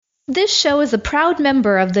This show is a proud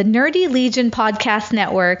member of the Nerdy Legion Podcast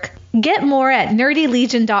Network. Get more at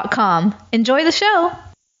nerdylegion.com. Enjoy the show!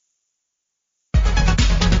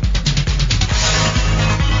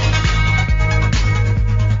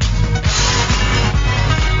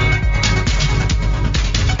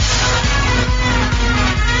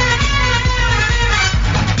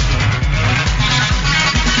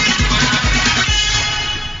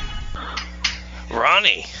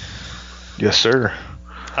 Ronnie. Yes, sir.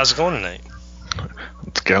 How's it going tonight?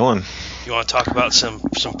 It's going. You want to talk about some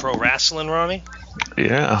pro wrestling, Ronnie?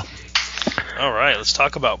 Yeah. All right, let's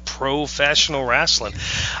talk about professional wrestling.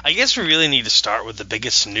 I guess we really need to start with the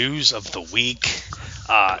biggest news of the week.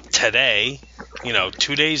 Today,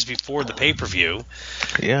 2 days before the pay-per-view,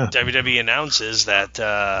 WWE announces that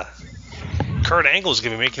Kurt Angle is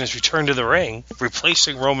going to be making his return to the ring,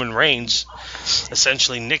 replacing Roman Reigns,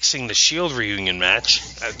 essentially nixing the Shield reunion match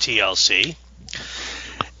at TLC.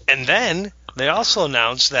 And then they also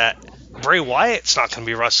announced that Bray Wyatt's not going to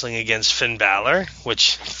be wrestling against Finn Balor,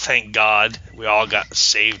 which, thank God, we all got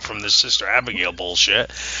saved from the Sister Abigail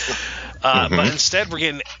bullshit. But instead, we're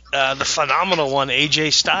getting the phenomenal one,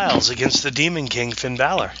 AJ Styles, against the Demon King, Finn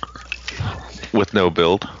Balor. With no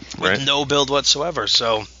build, right? With no build whatsoever.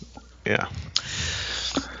 So, yeah.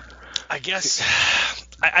 I guess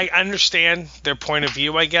I understand their point of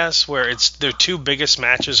view, I guess, where it's their two biggest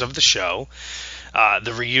matches of the show.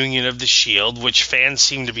 The reunion of the Shield, which fans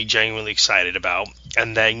seem to be genuinely excited about,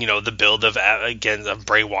 and then the build of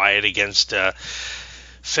Bray Wyatt against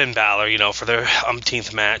Finn Balor, for their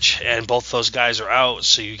umpteenth match, and both those guys are out,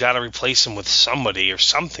 so you got to replace them with somebody or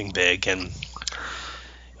something big, and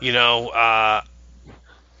I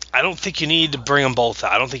don't think you need to bring them both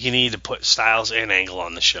out. I don't think you need to put Styles and Angle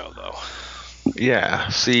on the show, though. Yeah.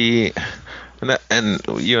 See. And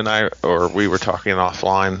you and I, or we were talking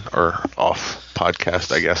offline or off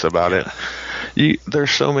podcast, I guess, about it.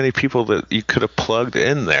 There's so many people that you could have plugged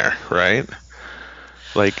in there, right?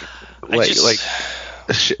 Like with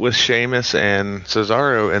Sheamus and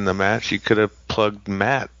Cesaro in the match, you could have plugged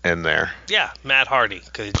Matt in there. Yeah, Matt Hardy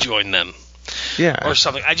could have joined them. Yeah, or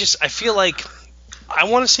something. I feel like I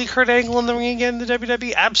want to see Kurt Angle in the ring again in the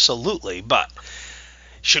WWE, absolutely, but.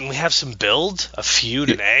 Shouldn't we have some build, a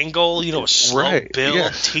feud, an angle, a slow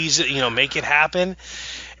build, tease it, make it happen?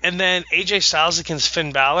 And then AJ Styles against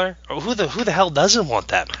Finn Balor? Or who the hell doesn't want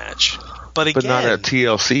that match? But again, not at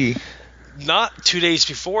TLC. Not 2 days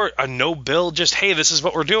before, a no build, just, hey, this is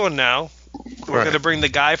what we're doing now. We're going to bring the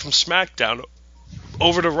guy from SmackDown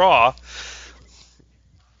over to Raw.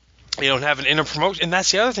 You don't have an inner promotion. And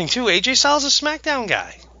that's the other thing, too. AJ Styles is a SmackDown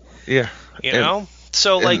guy. Yeah. You know?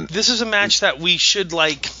 So, this is a match that we should,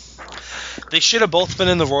 they should have both been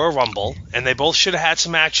in the Royal Rumble, and they both should have had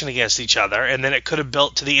some action against each other, and then it could have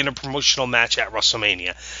built to the interpromotional match at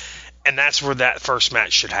WrestleMania. And that's where that first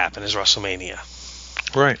match should happen, is WrestleMania.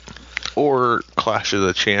 Right. Or Clash of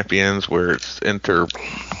the Champions, where it's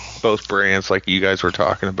both brands like you guys were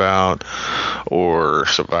talking about, or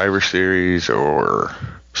Survivor Series, or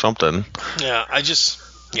something. Yeah,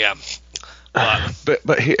 But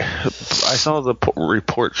I saw the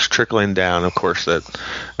reports trickling down. Of course,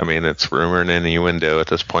 it's rumor and innuendo at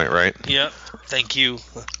this point, right? Yeah. Thank you,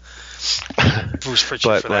 Bruce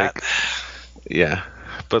Pritchard, for that. Yeah,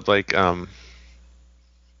 but the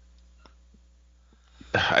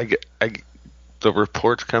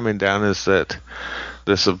reports coming down is that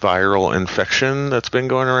this viral infection that's been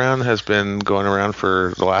going around has been going around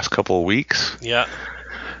for the last couple of weeks. Yeah.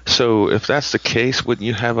 So if that's the case, wouldn't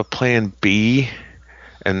you have a plan B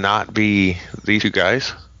and not be these two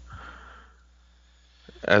guys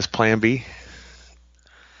as plan B?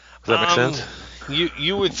 Does that make sense?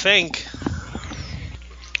 You would think.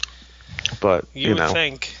 But, you would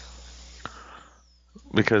think.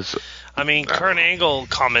 Because... Kurt Angle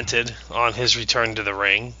commented on his return to the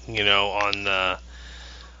ring,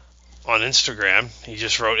 on Instagram. He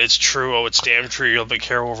just wrote, "It's true, oh, it's damn true. You'll be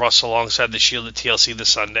careful, wrestle alongside the Shield at TLC this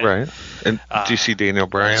Sunday." Right. And do you see Daniel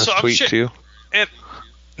Bryan's tweet too?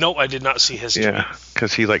 Nope, I did not see his tweet. Yeah,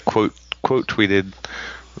 because he quote tweeted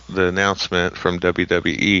the announcement from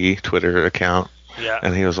WWE Twitter account. Yeah.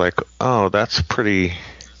 And he was like, "Oh, that's pretty."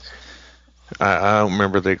 I don't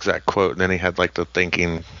remember the exact quote, and then he had the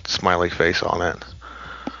thinking smiley face on it.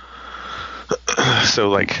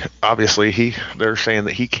 So, obviously they're saying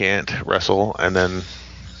that he can't wrestle, and then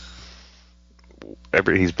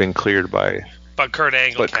he's been cleared by... But Kurt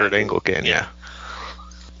Angle can. Kurt Angle can, yeah.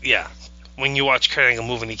 Yeah. When you watch Kurt Angle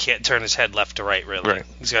move, and he can't turn his head left to right, really. Right.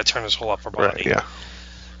 He's got to turn his whole upper body. Right, yeah.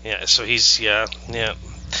 Yeah, so he's, yeah.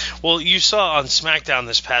 Well, you saw on SmackDown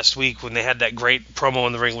this past week when they had that great promo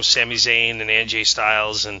in the ring with Sami Zayn and AJ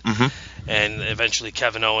Styles and eventually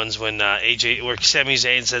Kevin Owens when where Sami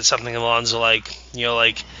Zayn said something along the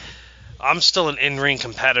like, I'm still an in-ring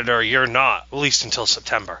competitor, you're not, at least until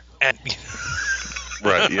September. And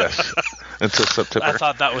right, yes. Until September. I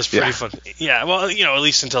thought that was pretty fun. Yeah, well, at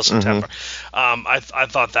least until September. I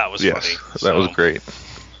thought that was funny. Yes, that was great.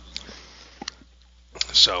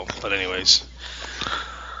 So, but anyways.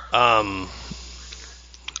 But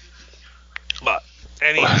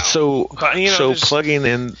anyhow. So plugging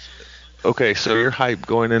in. Okay, so you're hyped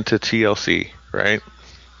going into TLC, right?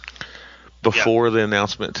 Before the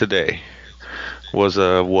announcement today was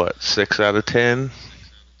a 6 out of 10,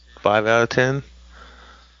 5 out of 10.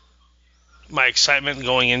 My excitement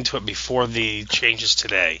going into it before the changes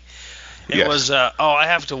today. It was I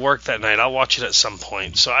have to work that night. I'll watch it at some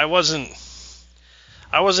point. So I wasn't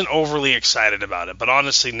overly excited about it. But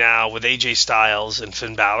honestly now with AJ Styles and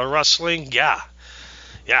Finn Balor wrestling, yeah,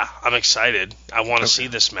 I'm excited. I want to see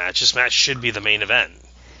this match. This match should be the main event.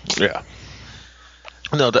 Yeah.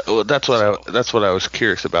 No, that's what I was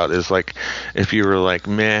curious about is like if you were like,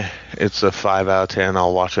 meh, it's a 5 out of 10,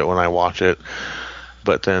 I'll watch it when I watch it.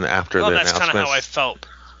 But then after the announcement, that's kind of how I felt.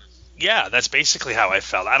 Yeah, that's basically how I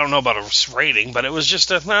felt. I don't know about a rating, but it was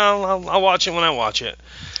just I'll watch it when I watch it.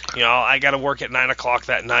 I got to work at 9 o'clock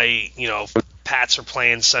that night. Pats are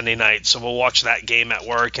playing Sunday night, so we'll watch that game at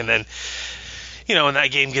work, and then, when that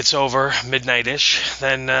game gets over, midnight-ish,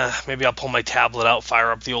 then maybe I'll pull my tablet out,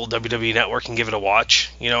 fire up the old WWE Network, and give it a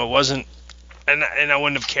watch. It wasn't, and I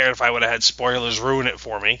wouldn't have cared if I would have had spoilers ruin it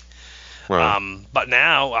for me. Right. But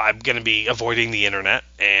now I'm going to be avoiding the internet,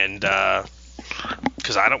 and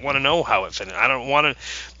because I don't want to know how it finished. I don't want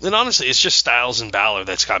to. And honestly, it's just Styles and Balor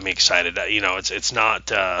that's got me excited. It's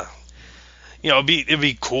not. It'd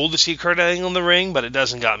be cool to see Kurt Angle in the ring, but it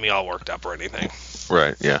doesn't got me all worked up or anything.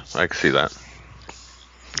 Right. Yeah, I can see that.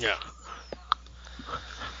 Yeah.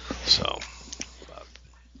 So,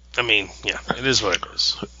 it is what it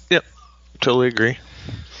is. Yep. Totally agree.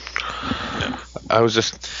 Yeah. I was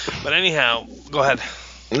just. But anyhow, go ahead.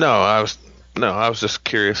 I was just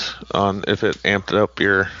curious on if it amped up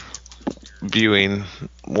your viewing,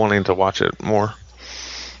 wanting to watch it more.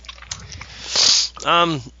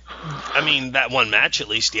 That one match at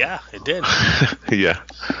least, yeah, it did. Yeah,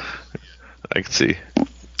 I can see.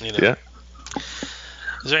 Yeah.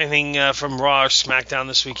 Is there anything from Raw or SmackDown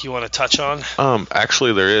this week you want to touch on?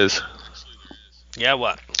 Actually, there is. Yeah,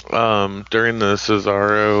 what? During the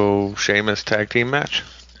Cesaro Sheamus tag team match,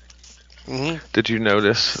 did you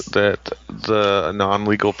notice that the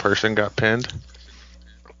non-legal person got pinned?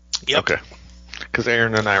 Yep. Okay. Because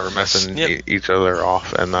Aaron and I were messing each other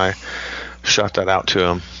off, and I shot that out to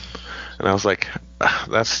him, and I was like,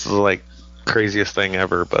 "That's the craziest thing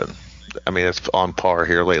ever." But it's on par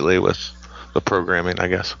here lately with the programming, I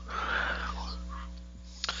guess.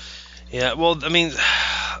 Yeah. Well,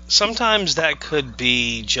 sometimes that could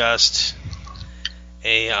be just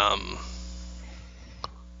a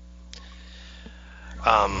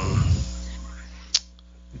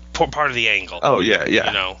part of the angle. Oh yeah.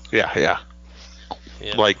 Yeah.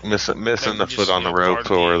 Like missing the foot on the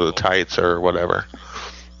rope or the tights or whatever.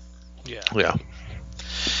 Yeah.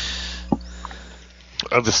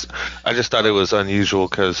 I just thought it was unusual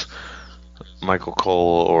because Michael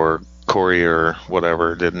Cole or Corey or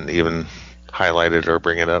whatever didn't even highlight it or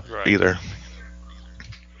bring it up either.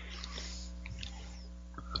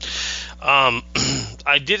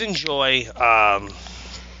 I did enjoy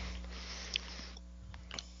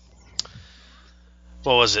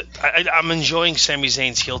what was it? I'm enjoying Sami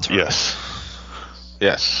Zayn's heel turn.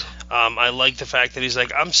 Yes. I like the fact that he's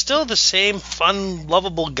like, I'm still the same fun,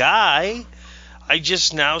 lovable guy. I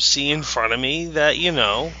just now see in front of me that,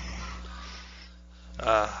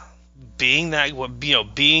 being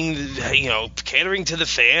catering to the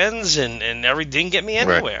fans and everything didn't get me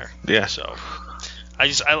anywhere. Right. Yeah. So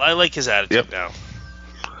I like his attitude now.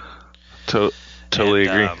 Totally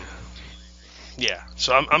agree. Yeah.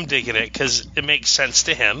 So I'm digging it because it makes sense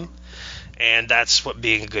to him, and that's what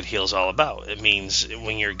being a good heel is all about. It means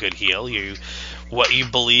when you're a good heel, you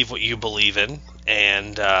believe in,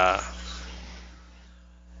 and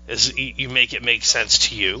you make it make sense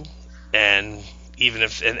to you, and even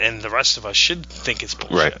if and the rest of us should think it's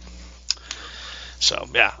bullshit. Right. So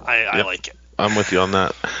yeah, I like it. I'm with you on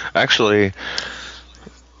that. Actually,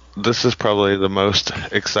 this is probably the most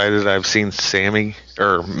excited I've seen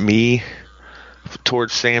me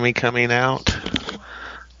towards Sammy coming out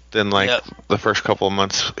than the first couple of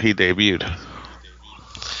months he debuted.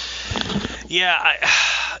 Yeah,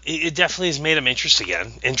 it definitely has made him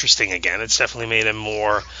interesting again. It's definitely made him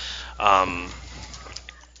more,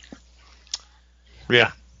 made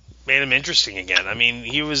him interesting again. I mean,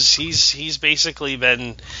 he's basically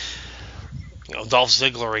been, Dolph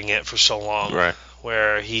Zigglering it for so long, right?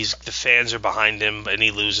 Where the fans are behind him and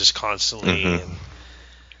he loses constantly,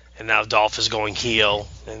 and now Dolph is going heel,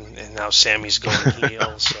 and now Sammy's going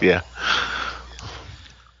heel. So yeah.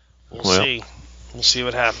 We'll see. We'll see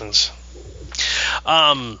what happens.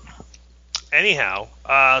 Anyhow,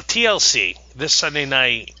 TLC this Sunday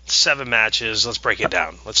night, 7 matches. Let's break it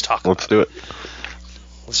down. Let's talk. Let's do it.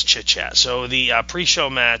 Let's chit chat. So the pre-show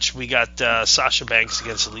match, we got Sasha Banks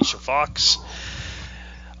against Alicia Fox.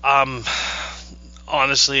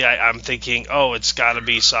 Honestly, I'm thinking, it's got to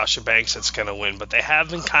be Sasha Banks that's going to win. But they have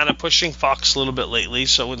been kind of pushing Fox a little bit lately,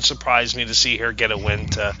 so it wouldn't surprise me to see her get a win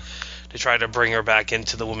to try to bring her back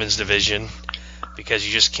into the women's division, because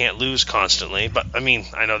you just can't lose constantly. But, I mean,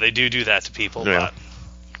 I know they do that to people. Yeah.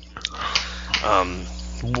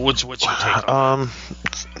 But what's your take on that?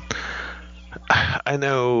 I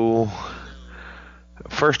know,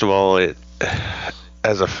 first of all,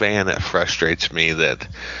 as a fan, it frustrates me that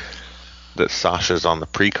Sasha's on the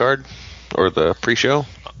pre-card or the pre-show.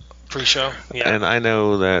 Pre-show, yeah. And I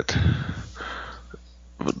know that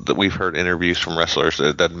we've heard interviews from wrestlers that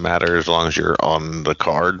it doesn't matter as long as you're on the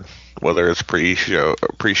card, whether it's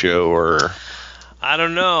pre-show or... I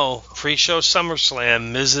don't know. Pre-show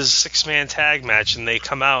SummerSlam, Miz's 6-man tag match, and they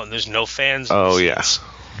come out and there's no fans in the seats.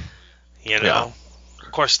 Yeah.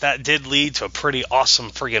 Of course, that did lead to a pretty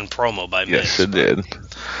awesome friggin' promo by Miz. Yes, it did.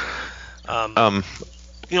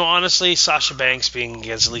 Honestly, Sasha Banks being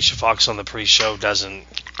against Alicia Fox on the pre-show doesn't...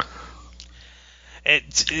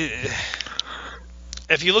 If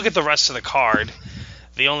you look at the rest of the card,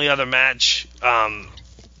 the only other match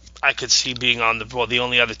I could see being on the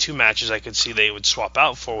only other 2 matches I could see they would swap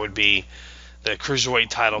out for would be the Cruiserweight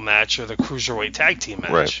title match or the Cruiserweight tag team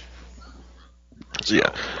match. Right. So,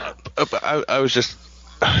 yeah. But I was just...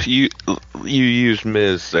 You used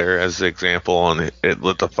Miz there as the example, and it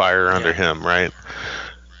lit the fire under him, right?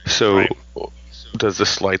 So, does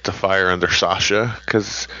this light the fire under Sasha?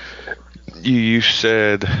 Because you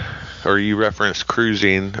said, or you referenced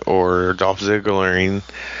cruising or Dolph Zigglering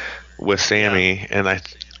with Sammy, and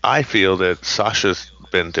I feel that Sasha's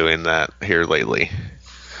been doing that here lately.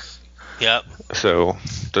 Yep. So,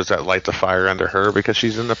 does that light the fire under her because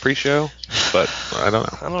she's in the pre-show? But I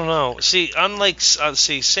don't know. See, Sami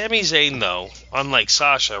Zayn, though, unlike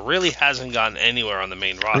Sasha, really hasn't gotten anywhere on the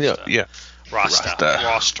main roster. Yeah. Roster.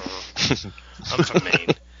 I'm from Maine.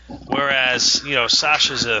 Whereas,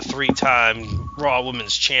 Sasha's a 3-time Raw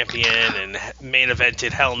Women's Champion and main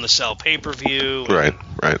evented Hell in the Cell pay-per-view. Right.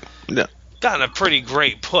 Yeah. Gotten a pretty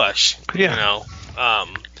great push,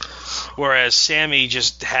 whereas Sammy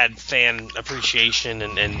just had fan appreciation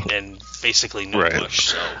and basically no push.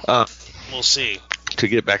 So we'll see. To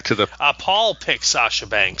get back to the... Paul picked Sasha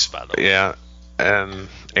Banks, by the way. Yeah, and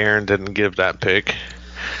Aaron didn't give that pick.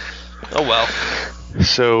 Oh, well.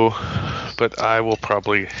 So, but I'm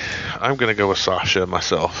going to go with Sasha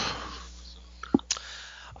myself.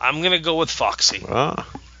 I'm going to go with Foxy.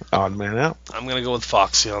 Odd man out. I'm going to go with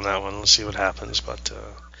Foxy on that one. Let's see what happens. But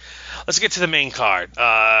let's get to the main card.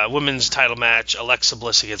 Women's title match, Alexa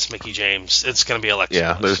Bliss against Mickie James. It's going to be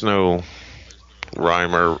Alexa Bliss. There's no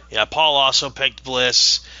rhyme or... Yeah, Paul also picked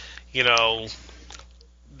Bliss.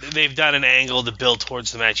 They've done an angle to build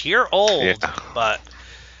towards the match. You're old, but...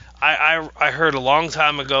 I heard a long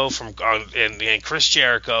time ago from Chris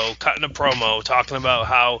Jericho cutting a promo talking about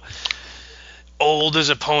how old his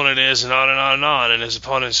opponent is and on and on and on, and his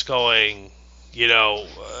opponent's going,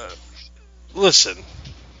 listen,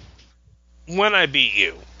 when I beat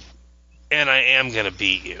you, and I am going to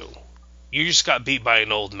beat you, you just got beat by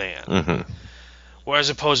an old man. Mm-hmm.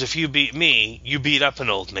 Whereas opposed, if you beat me, you beat up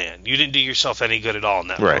an old man. You didn't do yourself any good at all in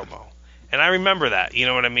that promo. And I remember that. You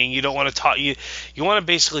know what I mean? You don't want to talk. You want to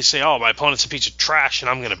basically say, "Oh, my opponent's a piece of trash, and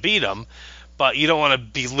I'm going to beat him," but you don't want to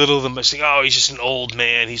belittle them by saying, "Oh, he's just an old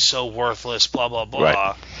man. He's so worthless." Blah blah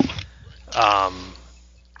blah. Right.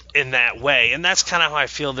 In that way, and that's kind of how I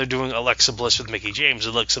feel they're doing Alexa Bliss with Mickie James.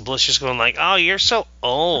 Alexa Bliss just going like, "Oh, you're so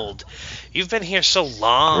old. You've been here so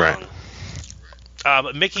long." Right.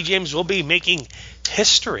 But Mickie James will be making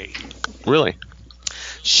history. Really?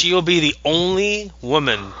 She will be the only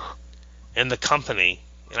woman in the company,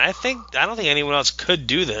 and I don't think anyone else could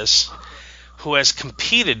do this, who has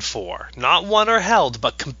competed for, not won or held,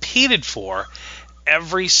 but competed for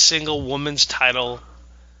every single woman's title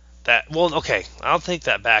I don't take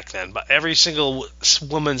that back then, but every single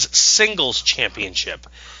woman's singles championship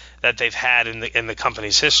that they've had in the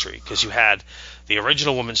company's history, because you had the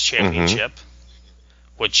original women's championship,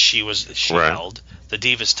 which she held the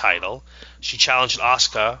Divas title. She challenged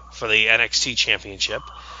Asuka for the NXT championship,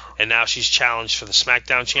 and now she's challenged for the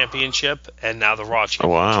SmackDown championship and now the Raw championship. Oh,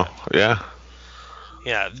 wow. Yeah.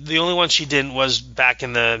 Yeah, the only one she didn't was back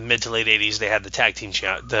in the mid to late 80s. They had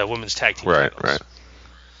the women's tag team titles, right,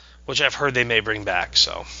 which I've heard they may bring back.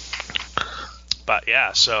 So, but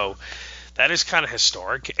yeah, so that is kind of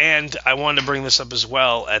historic. And I wanted to bring this up as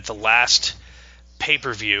well at the last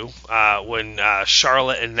pay-per-view when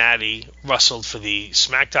Charlotte and Natty wrestled for the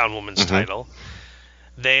SmackDown Women's title.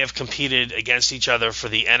 They have competed against each other for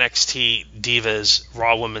the NXT Divas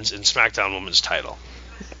Raw Women's and SmackDown Women's title.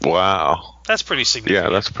 Wow. That's pretty significant.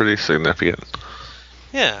 Yeah, that's pretty significant.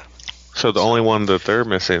 Yeah. So the only one that they're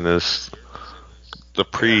missing is the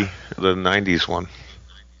 90s one,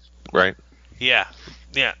 right? Yeah.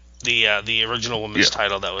 The original women's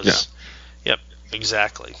title that was. Yeah. Yep.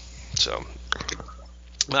 Exactly. So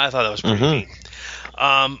I thought that was pretty neat.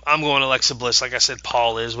 I'm going Alexa Bliss. Like I said,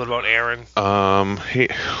 Paul is. What about Aaron?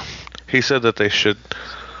 He said that they should.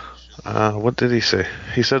 What did he say?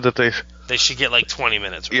 He said that they should get like 20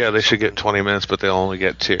 minutes. Right? Yeah, they should get 20 minutes, but they'll only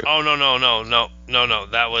get 2. Oh no!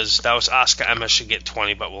 That was Asuka. Emma should get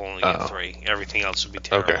 20, but we'll only get 3. Everything else would be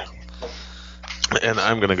terrible. Okay. And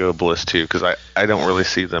I'm gonna go Bliss too, because I don't really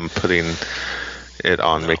see them putting it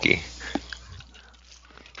on Mickey.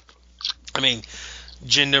 I mean,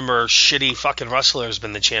 Jinder, shitty fucking wrestler, has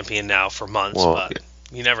been the champion now for months, but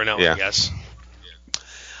you never know, I guess.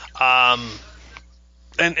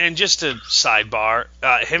 And just a sidebar,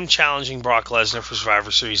 him challenging Brock Lesnar for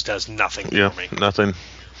Survivor Series does nothing for me. Nothing.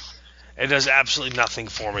 It does absolutely nothing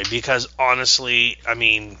for me, because honestly, I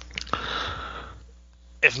mean,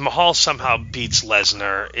 if Mahal somehow beats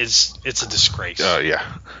Lesnar, it's a disgrace. Oh, yeah.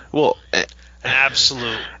 Well, an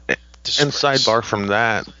absolute disgrace. And sidebar from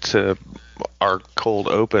that to our cold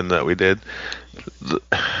open that we did,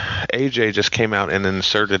 AJ just came out and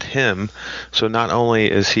inserted him, so not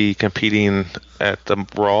only is he competing at the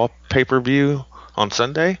Raw pay-per-view on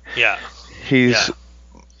Sunday, he's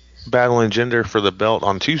battling Jinder for the belt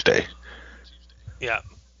on Tuesday. Yeah.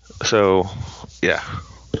 So, yeah.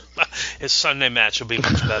 His Sunday match will be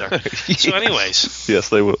much better. So anyways. Yes,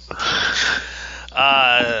 they will.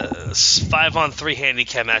 5-on-3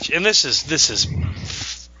 handicap match, and this is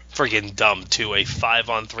friggin' dumb too. A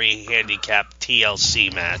 5-on-3 handicap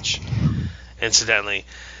TLC match, incidentally.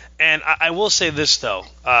 And I will say this though: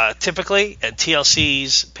 typically at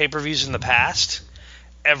TLC's pay-per-views in the past,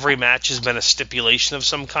 every match has been a stipulation of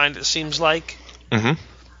some kind. It seems like.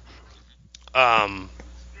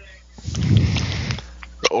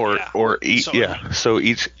 So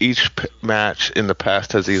each match in the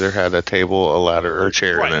past has either had a table, a ladder, or a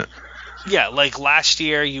chair in it. Yeah, like last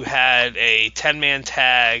year you had a 10-man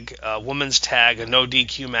tag, a women's tag, a no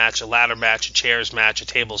DQ match, a ladder match, a chairs match, a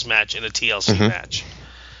tables match, and a TLC match.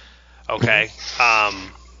 Okay?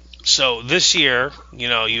 So this year,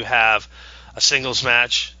 you have a singles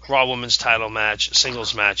match, Raw Women's title match,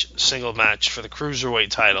 single match for the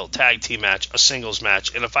Cruiserweight title, tag team match, a singles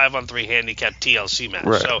match, and a 5-on-3 handicap TLC match.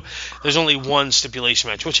 Right. So there's only one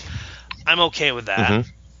stipulation match, which I'm okay with that.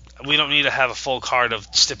 We don't need to have a full card of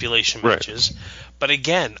stipulation matches. But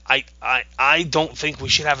again, I don't think we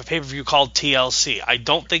should have a pay-per-view called TLC. I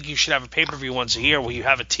don't think you should have a pay-per-view once a year where you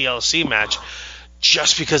have a TLC match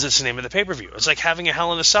just because it's the name of the pay-per-view. It's like having a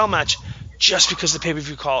Hell in a Cell match just because the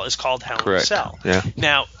pay-per-view is called Hell in a Cell. Yeah.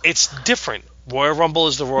 Now, it's different. Royal Rumble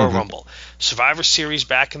is the Royal Rumble. Survivor Series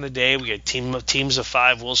back in the day, we had teams of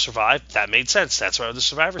 5 will survive. That made sense. That's why the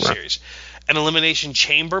Survivor Series. An Elimination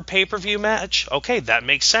Chamber pay-per-view match, okay, that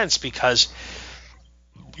makes sense because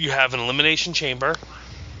you have an Elimination Chamber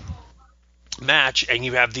match and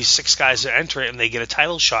you have these 6 guys that enter it and they get a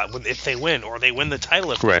title shot if they win, or they win the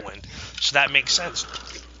title if they win. So that makes sense.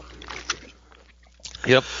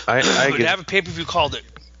 Yep, I get to have a pay-per-view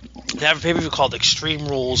called Extreme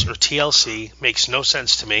Rules or TLC makes no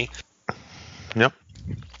sense to me. Yep.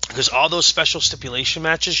 Because all those special stipulation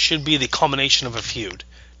matches should be the culmination of a feud,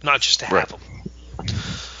 not just to have them.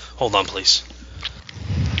 Hold on, please.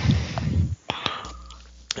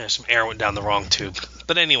 Some air went down the wrong tube.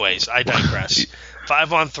 But anyways, I digress.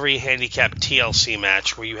 5-on-3 handicap TLC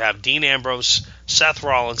match where you have Dean Ambrose, Seth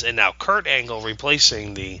Rollins, and now Kurt Angle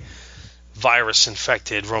replacing the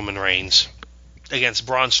virus-infected Roman Reigns against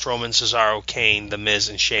Braun Strowman, Cesaro, Kane, The Miz,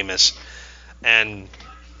 and Sheamus. And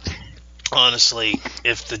honestly,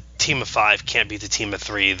 if the team of 5 can't beat the team of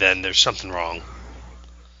 3, then there's something wrong.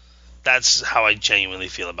 That's how I genuinely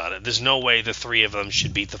feel about it. There's no way the 3 of them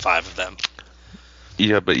should beat the 5 of them.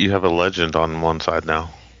 Yeah, but you have a legend on one side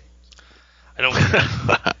now. I don't get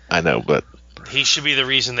that. I know, but He should be the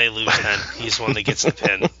reason they lose then. He's the one that gets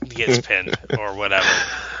pinned or whatever.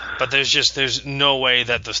 But there's no way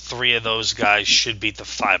that the 3 of those guys should beat the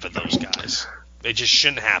 5 of those guys. It just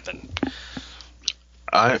shouldn't happen.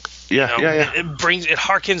 Yeah. It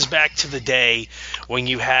harkens back to the day when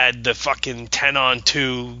you had the fucking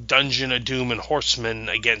 10-on-2 Dungeon of Doom and Horsemen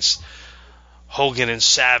against Hogan and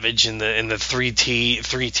Savage in the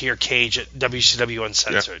three-tier cage at WCW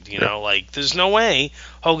Uncensored. Like, there's no way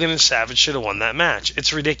Hogan and Savage should have won that match.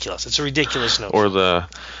 It's ridiculous. It's a ridiculous notion. Or the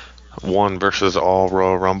 1 versus all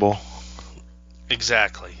Royal Rumble.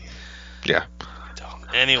 Exactly. Yeah.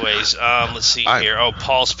 Anyways, let's see here. Oh,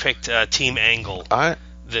 Paul's picked Team Angle.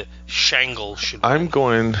 The Shangle should win. I'm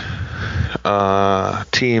going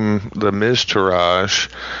Team The Miz Taraj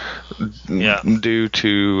due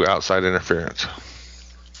to outside interference.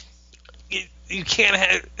 You can't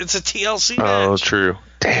have... It's a TLC match. Oh, true.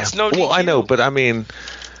 Damn. It's no DQ. Well, I know, but I mean,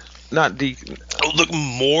 not Oh, look,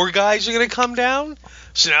 more guys are going to come down?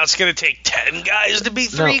 So now it's going to take 10 guys to beat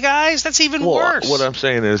 3 guys? That's even worse. What I'm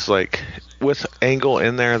saying is, like, with Angle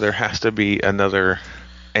in there has to be another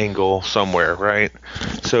Angle somewhere, right?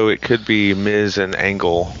 So it could be Miz and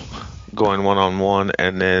Angle going one-on-one,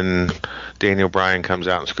 and then Daniel Bryan comes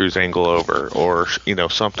out and screws Angle over, or,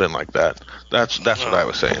 something like that. That's what I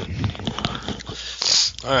was saying.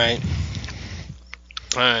 All right.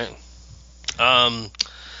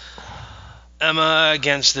 Emma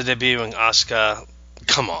against the debuting Asuka.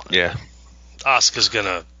 Come on. Yeah. Asuka's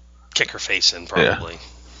gonna kick her face in, probably. Yeah.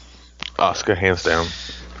 Asuka, hands down.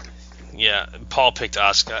 Yeah, Paul picked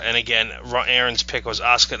Asuka. And again, Aaron's pick was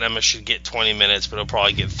Asuka and Emma should get 20 minutes, but he'll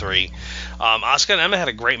probably get 3. Asuka and Emma had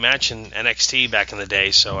a great match in NXT back in the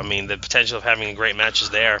day, so, I mean, the potential of having a great match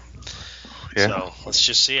is there. Yeah. So, let's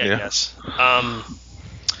just see, I guess.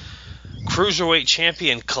 Cruiserweight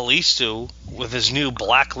champion Kalisto with his new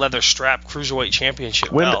black leather strap Cruiserweight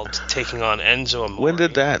championship belt taking on Enzo Amore. When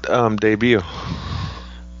did that debut?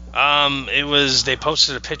 It was, they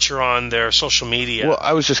posted a picture on their social media. Well,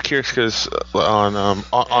 I was just curious because on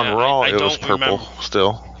Raw it was purple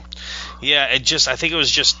still. Yeah, I think it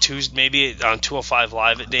was just Tuesday, maybe on 205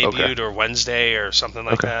 Live it debuted, or Wednesday or something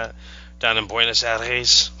like that, down in Buenos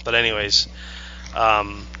Aires. But anyways,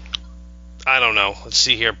 I don't know. Let's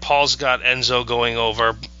see here. Paul's got Enzo going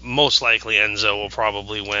over. Most likely Enzo will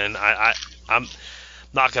probably win. I'm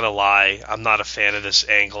not going to lie. I'm not a fan of this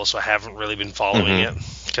angle, so I haven't really been following it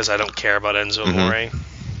because I don't care about Enzo Amore.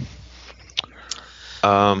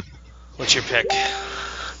 What's your pick?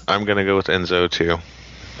 I'm going to go with Enzo, too.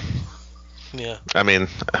 Yeah. I mean,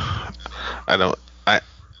 I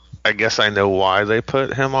guess I know why they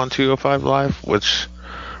put him on 205 Live, which...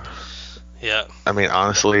 Yeah. I mean,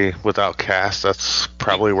 honestly, without Cass, that's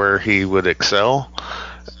probably where he would excel.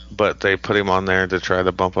 But they put him on there to try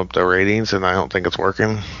to bump up the ratings, and I don't think it's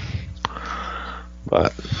working.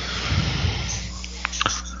 But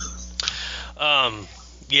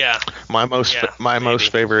yeah. My most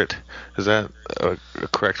favorite, is that a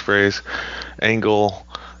correct phrase? Angle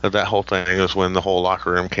of that whole thing was when the whole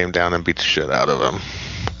locker room came down and beat the shit out of him.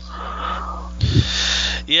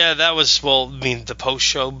 Yeah, that was, the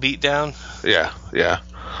post-show beatdown? Yeah.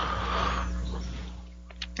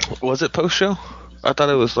 Was it post-show? I thought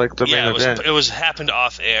it was like the main event. It happened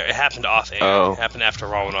off air. It happened off air. Oh. It happened after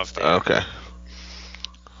Raw went off air. Okay.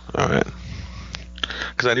 All right.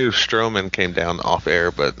 Because I knew Strowman came down off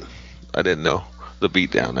air, but I didn't know the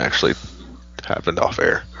beatdown actually happened off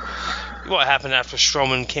air. Well, it happened after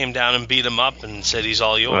Strowman came down and beat him up and said he's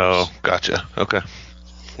all yours. Oh, gotcha. Okay.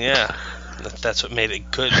 Yeah. That's what made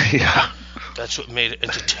it good. Yeah. That's what made it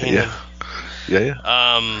entertaining.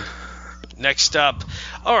 Yeah. Next up,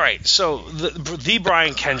 all right. So the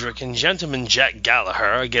Brian Kendrick and Gentleman Jack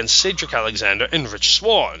Gallagher against Cedric Alexander and Rich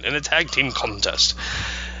Swann in a tag team contest.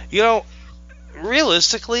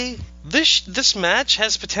 Realistically, this match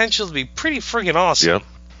has potential to be pretty friggin' awesome. Yep.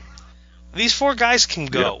 These 4 guys can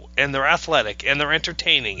go, and they're athletic, and they're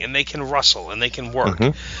entertaining, and they can wrestle, and they can work.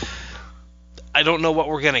 I don't know what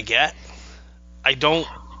we're gonna get. I don't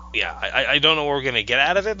know what we're going to get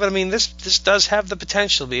out of it, but I mean, this does have the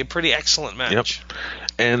potential to be a pretty excellent match. Yep.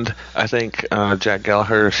 And I think Jack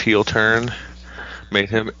Gallagher's heel turn made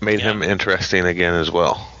him interesting again as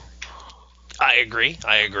well. I agree.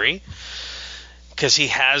 Because he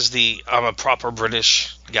has I'm a proper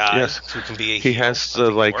British guy who can be a heel. He has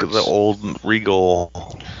the old Regal,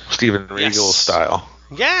 Steven Regal style.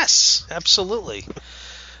 Yes, absolutely.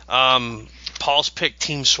 Paul's picked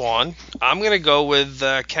Team Swan. I'm going to go with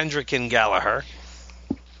Kendrick and Gallagher.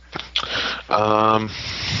 I'll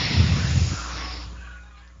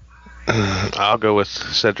go with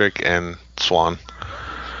Cedric and Swan.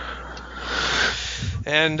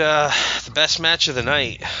 And the best match of the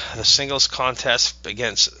night, the singles contest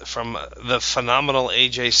from the phenomenal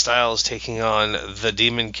AJ Styles taking on the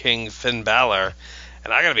Demon King Finn Balor.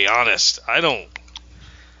 And I gotta be honest, I don't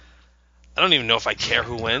even know if I care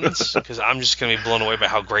who wins, because I'm just gonna be blown away by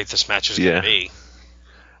how great this match is gonna be.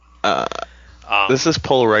 This is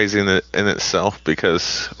polarizing in itself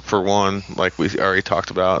because, for one, like we already talked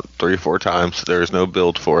about 3 or 4 times, there is no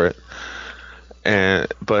build for it.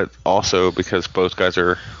 But also because both guys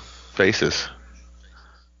are faces.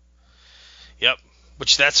 Yep,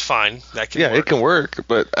 which that's fine. That can work. It can work,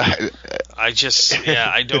 but I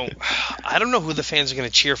don't know who the fans are going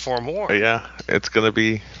to cheer for more. Yeah, it's going to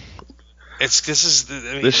be. I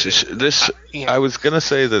was going to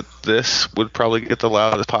say that this would probably get the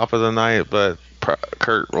loudest pop of the night, but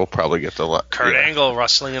Kurt will probably get the Kurt Angle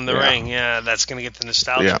wrestling in the ring. Yeah, that's going to get the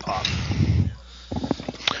nostalgia pop.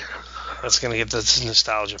 That's going to get this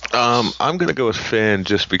nostalgia. I'm going to go with Finn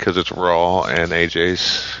just because it's Raw and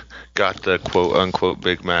AJ's got the quote-unquote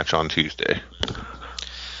big match on Tuesday.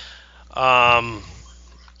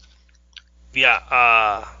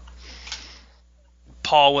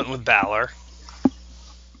 Paul went with Balor.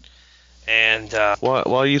 And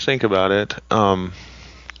while you think about it,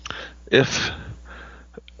 if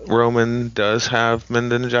Roman does have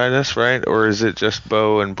meningitis, right? Or is it just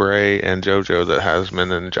Bo and Bray and JoJo that has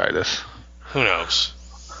meningitis? Who knows?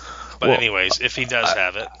 But anyways, if he does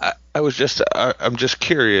have it. I'm just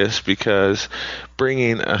curious because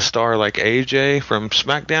bringing a star like AJ from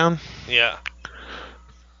SmackDown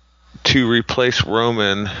to replace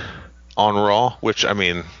Roman on Raw, which, I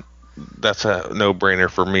mean, that's a no-brainer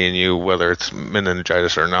for me and you, whether it's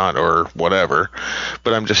meningitis or not or whatever.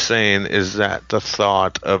 But I'm just saying, is that the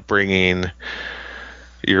thought of bringing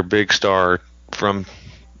your big star from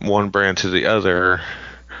one brand to the other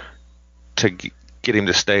to get him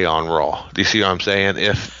to stay on Raw? Do you see what I'm saying?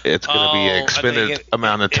 If it's going to be an extended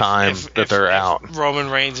amount of time that they're out. Roman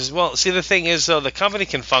Reigns is... Well, see, the thing is, though, the company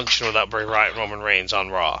can function without Bray Wyatt and Roman Reigns on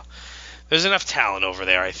Raw. There's enough talent over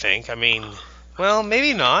there, I think. I mean, well,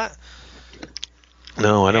 maybe not.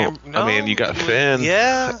 No, I don't. I mean, you got Finn.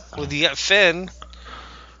 Yeah, well, you got Finn.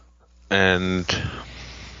 And,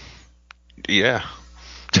 yeah.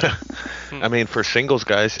 I mean, for singles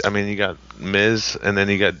guys, I mean, you got Miz, and then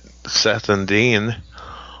you got Seth and Dean.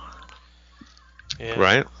 Yeah.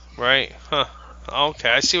 Right? Right. Huh. Okay,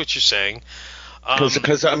 I see what you're saying.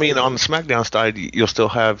 Because I mean, on the SmackDown side, you'll still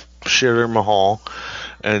have Jinder Mahal,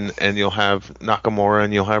 and you'll have Nakamura,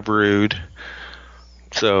 and you'll have Rude.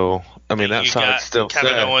 So, I mean, that side's still Kevin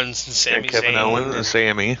set. Owens and Sami Zayn. Kevin Owens and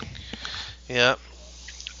Sami. Yep.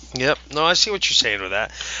 No, I see what you're saying with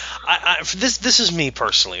that. This is me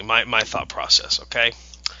personally, my thought process. Okay.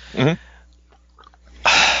 Mm-hmm.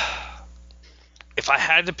 If I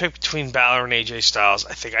had to pick between Balor and AJ Styles,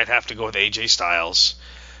 I think I'd have to go with AJ Styles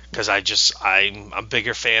because I'm a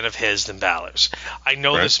bigger fan of his than Balor's. I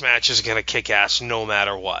know this match is going to kick ass no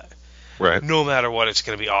matter what. Right. No matter what, it's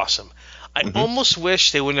going to be awesome. I almost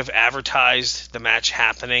wish they wouldn't have advertised the match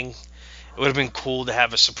happening. It would have been cool to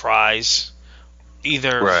have a surprise,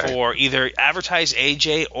 either advertise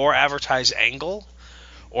AJ or advertise Angle,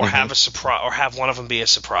 or have a surprise, or have one of them be a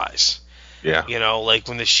surprise. Yeah. You know, like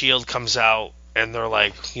when the Shield comes out and they're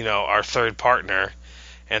like, you know, our third partner,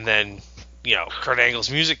 and then, you know, Kurt Angle's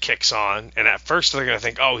music kicks on, and at first they're going to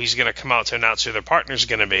think, oh, he's going to come out to announce who their partner's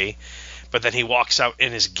going to be, but then he walks out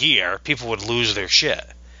in his gear, people would lose their shit.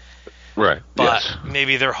 Right. But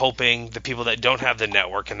maybe they're hoping the people that don't have the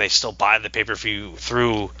network and they still buy the pay-per-view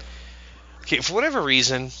through... Okay, for whatever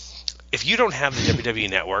reason, if you don't have the WWE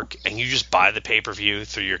network and you just buy the pay-per-view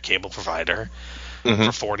through your cable provider for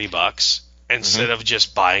 $40, instead of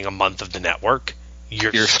just buying a month of the network,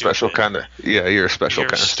 you're special kind of... Yeah, you're a special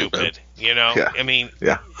kind of stupid. You know? Yeah. I mean,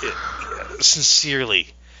 sincerely,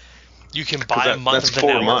 you can buy a month of the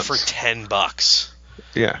network for $10.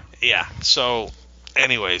 Yeah. Yeah, so...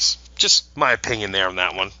 Anyways, just my opinion there on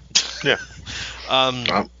that one. Yeah.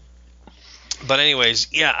 But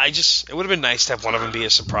anyways, yeah, it would have been nice to have one of them be a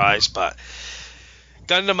surprise, but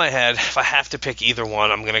gun to my head, if I have to pick either one,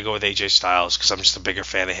 I'm going to go with AJ Styles because I'm just a bigger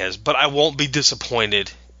fan of his. But I won't be disappointed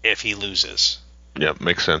if he loses. Yeah,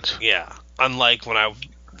 makes sense. Yeah. Unlike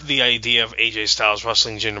the idea of AJ Styles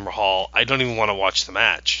wrestling Jinder Mahal, I don't even want to watch the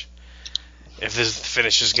match. If this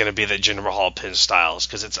finish is going to be that Jinder Mahal pins Styles,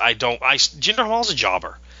 because Jinder Mahal's a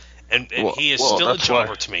jobber, and he is still a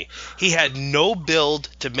jobber to me. He had no build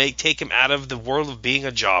to take him out of the world of being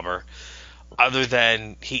a jobber, other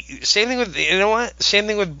than same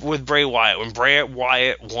thing with Bray Wyatt. When Bray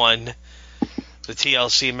Wyatt won the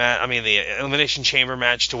TLC match. I mean, the Elimination Chamber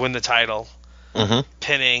match to win the title,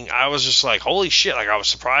 pinning. I was just like, holy shit! Like, I was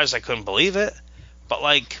surprised. I couldn't believe it. But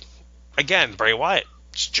like, again, Bray Wyatt,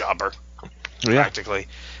 it's a jobber, practically.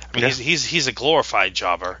 I mean, he's a glorified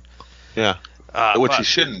jobber. Yeah. Which he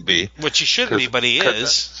shouldn't be. Which he shouldn't be, but he is.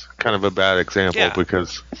 That's kind of a bad example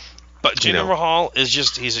because. But Jinder Mahal is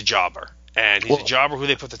he's a jobber. And he's a jobber who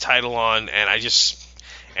they put the title on, and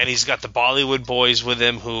he's got the Bollywood boys with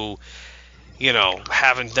him who,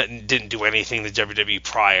 didn't do anything to WWE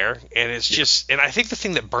prior. And it's just, and I think the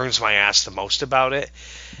thing that burns my ass the most about it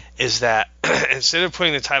is that instead of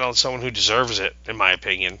putting the title on someone who deserves it, in my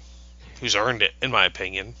opinion, who's earned it, in my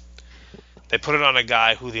opinion, they put it on a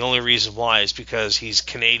guy who the only reason why is because he's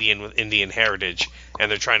Canadian with Indian heritage,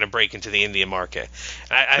 and they're trying to break into the Indian market.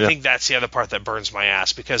 And I think that's the other part that burns my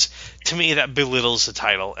ass, because to me that belittles the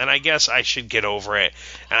title, and I guess I should get over it,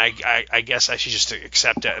 and I guess I should just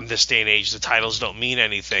accept it. In this day and age, the titles don't mean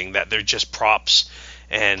anything, that they're just props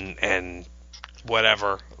and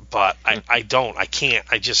whatever, but I can't.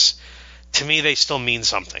 To me, they still mean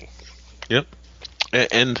something. Yep.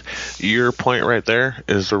 And your point right there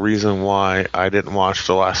is the reason why I didn't watch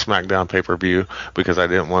the last SmackDown pay-per-view, because I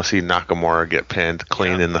didn't want to see Nakamura get pinned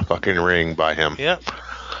clean in the fucking ring by him. Yep.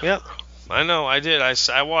 I know, I did.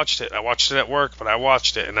 I watched it. I watched it at work, but I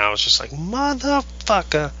watched it, and I was just like,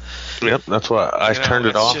 motherfucker. Yep, that's why I turned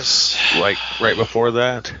it off. Like, right before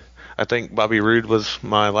that, I think Bobby Roode was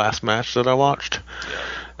my last match that I watched. Yeah.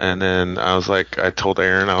 And then I was like, I told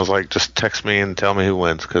Aaron, I was like, just text me and tell me who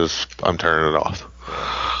wins, because I'm turning it off.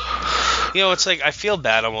 It's like, I feel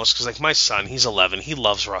bad almost, because like my son, he's 11, he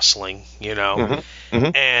loves wrestling,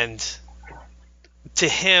 and to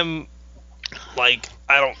him, like,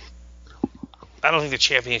 I don't think the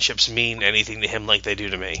championships mean anything to him like they do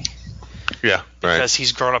to me. Yeah, right. Because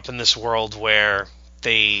he's grown up in this world where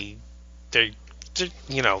they're the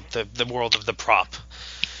world of the prop.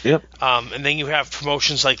 Yep. And then you have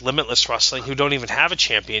promotions like Limitless Wrestling who don't even have a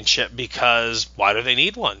championship, because why do they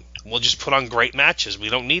need one? We'll just put on great matches. We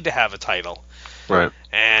don't need to have a title. Right.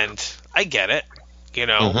 And I get it.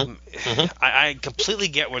 I completely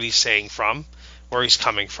get what he's saying where he's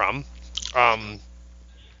coming from. But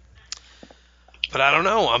I don't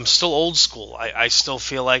know. I'm still old school. I still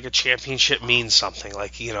feel like a championship means something.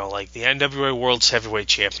 Like, like the NWA World's Heavyweight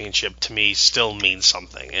Championship to me still means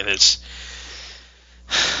something. And it's,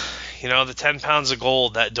 the 10 pounds of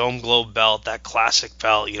gold, that Dome Globe belt, that classic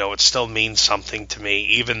belt, it still means something to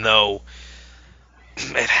me, even though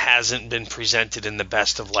it hasn't been presented in the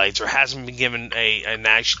best of lights, or hasn't been given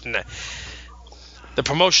the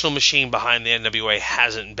promotional machine behind the NWA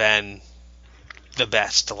hasn't been the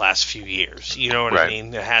best the last few years. You know what I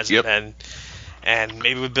mean? It hasn't been. And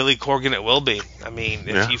maybe with Billy Corgan it will be. I mean,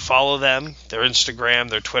 if you follow them, their Instagram,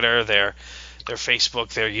 their Twitter, their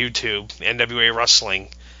Facebook, their YouTube, NWA Wrestling,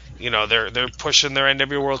 they're pushing their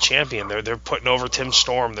NWA World Champion. They're putting over Tim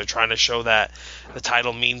Storm. They're trying to show that the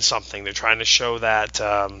title means something. They're trying to show that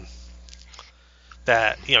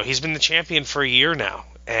he's been the champion for a year now,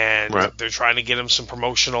 and they're trying to get him some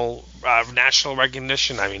promotional national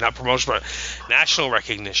recognition. I mean, not promotional, but national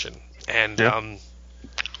recognition. And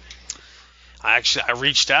I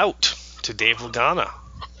reached out to Dave Lagana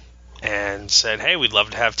and said, hey, we'd love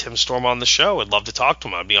to have Tim Storm on the show. I'd love to talk to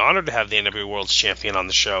him. I'd be honored to have the NWA World's Champion on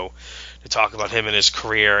the show to talk about him and his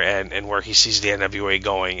career and where he sees the NWA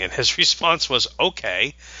going. And his response was,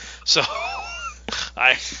 okay. So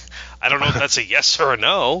I don't know if that's a yes or a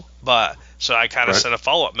no, but so I kind of sent a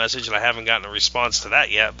follow-up message, and I haven't gotten a response to that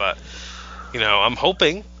yet. But, I'm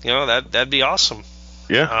hoping, that'd be awesome.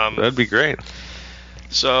 Yeah, that'd be great.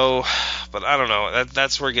 So, but I don't know.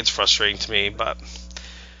 That's where it gets frustrating to me, but...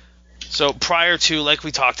 So prior to, like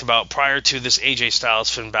we talked about, prior to this AJ Styles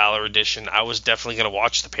Finn Balor edition, I was definitely going to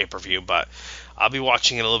watch the pay-per-view, but I'll be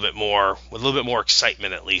watching it a little bit more, with a little bit more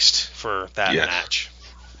excitement at least for that match.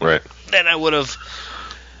 Right. Than I would have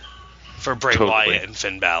for Bray Wyatt and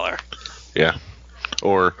Finn Balor. Yeah.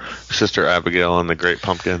 Or Sister Abigail and the Great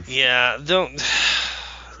Pumpkin. Yeah, don't...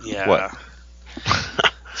 Yeah. What?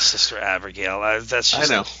 Sister Abigail. That's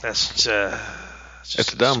just... I know. That's just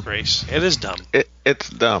it's dumb. Disgrace. It is dumb. It's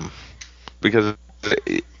dumb. Because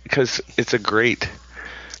it's a great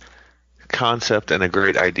concept and a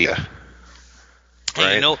great idea.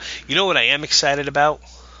 Hey, right? You know what I am excited about?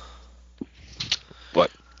 What?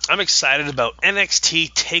 I'm excited about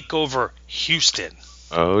NXT TakeOver Houston.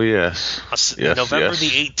 Oh, yes. November the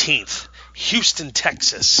 18th. Houston,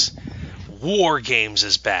 Texas. War Games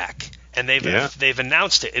is back. And they've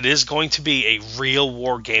announced it. It is going to be a real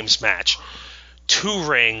War Games match. 2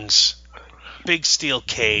 rings, big steel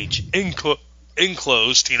cage, enclosed,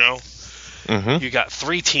 Mm-hmm. You got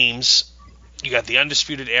 3 teams. You got the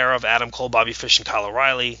Undisputed Era of Adam Cole, Bobby Fish, and Kyle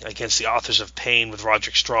O'Reilly against the Authors of Pain with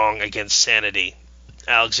Roderick Strong against Sanity,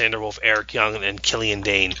 Alexander Wolf, Eric Young, and Killian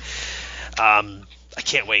Dane. I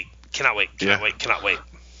can't wait. Cannot wait. Cannot wait.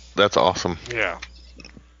 That's awesome. Yeah.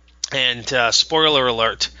 And spoiler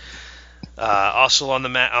alert. Also on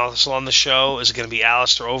the show is going to be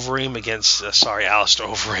Alistair Overeem against Alistair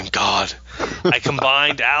Overeem. God, I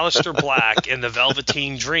combined Alistair Black and the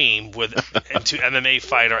Velveteen Dream into MMA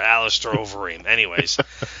fighter Alistair Overeem. Anyways,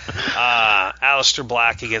 Alistair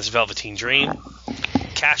Black against Velveteen Dream,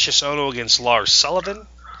 Cassius Ohno against Lars Sullivan,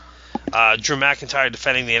 Drew McIntyre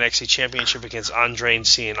defending the NXT Championship against Andre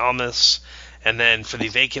Cien Almas. And then for the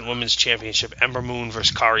vacant Women's Championship, Ember Moon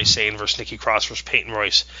versus Kairi Sane versus Nikki Cross versus Peyton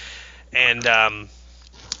Royce. And I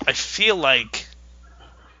feel like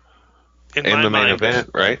in my the main mind,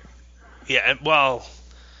 event, right? Yeah. Well,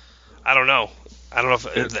 I don't know. I don't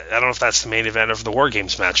know if that's the main event or if the War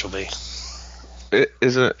Games match will be.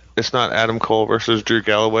 It's not Adam Cole versus Drew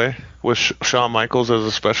Galloway with Shawn Michaels as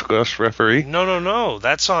a special guest referee? No.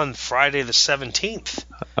 That's on Friday the 17th.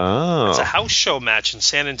 Oh. It's a house show match in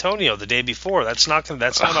San Antonio the day before. That's not on the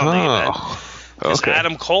event. Because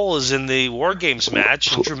Adam Cole is in the War Games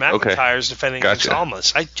match and Drew McIntyre is defending against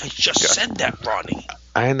Almas. I just said that, Ronnie.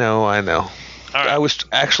 I know. All right. I was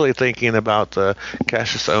actually thinking about the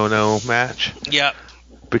Cassius Ohno match. Yeah.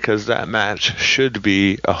 Because that match should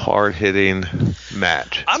be a hard-hitting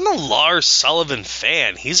match. I'm a Lars Sullivan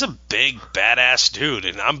fan. He's a big, badass dude,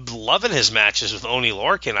 and I'm loving his matches with Oni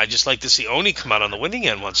Lorcan. I just like to see Oni come out on the winning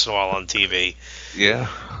end once in a while on TV. Yeah.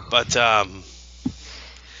 But,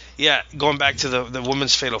 going back to the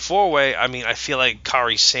Women's Fatal 4-Way, I mean, I feel like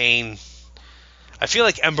Kairi Sane... I feel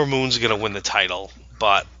like Ember Moon's going to win the title,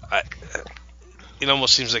 but it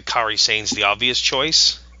almost seems like Kairi Sane's the obvious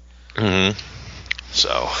choice. Mm-hmm.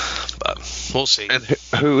 So, but we'll see. And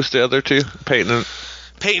who's the other two?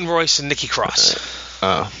 Peyton Royce and Nikki Cross.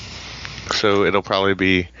 So it'll probably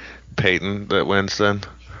be Peyton that wins then?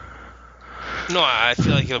 No, I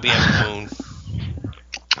feel like it'll be Ember Moon.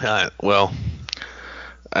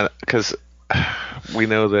 Because we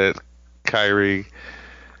know that Kairi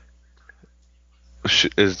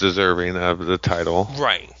is deserving of the title.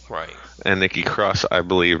 Right. And Nikki Cross, I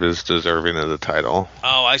believe, is deserving of the title.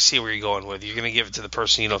 Oh, I see where you're going with. You're going to give it to the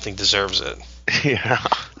person you don't think deserves it. Yeah.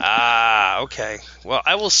 Okay. Well,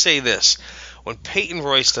 I will say this. When Peyton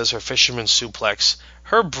Royce does her fisherman suplex,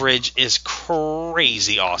 her bridge is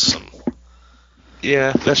crazy awesome.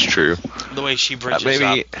 Yeah, that's true. The way she bridges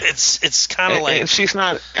up. It's kind of like... And she's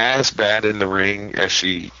not as bad in the ring as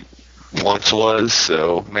she once was,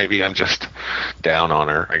 so maybe I'm just down on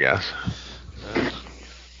her, I guess.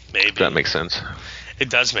 Maybe. That makes sense. It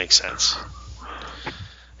does make sense.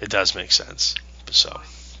 So,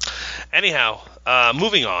 anyhow,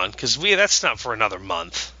 moving on, because that's not for another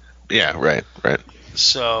month. Yeah, right.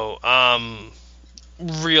 So,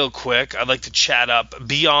 real quick, I'd like to chat up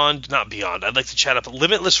I'd like to chat up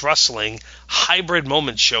Limitless Wrestling Hybrid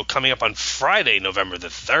Moment Show coming up on Friday, November the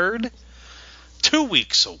 3rd. 2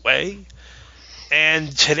 weeks away.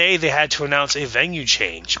 And today they had to announce a venue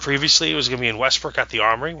change. Previously, it was going to be in Westbrook at the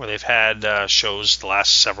Armory, where they've had shows the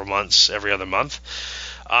last several months, every other month.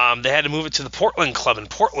 They had to move it to the Portland Club in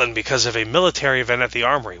Portland because of a military event at the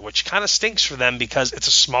Armory, which kind of stinks for them because it's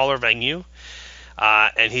a smaller venue,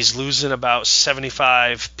 and he's losing about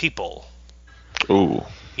 75 people. Ooh.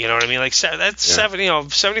 You know what I mean? Like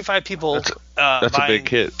 75 people. That's a big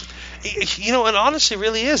hit. You know, and honestly, it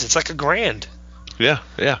really is. It's like $1,000. Yeah.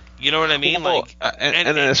 You know what I mean? Well,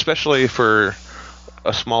 and especially for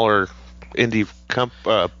a smaller indie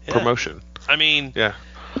promotion. I mean, yeah.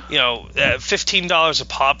 You know, $15 a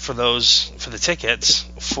pop for the tickets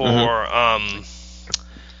for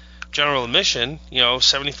general admission. You know,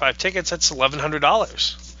 75 tickets. That's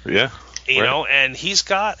 $1,100. Yeah. You know, and he's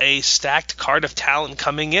got a stacked card of talent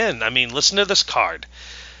coming in. I mean, listen to this card: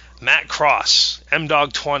 Matt Cross,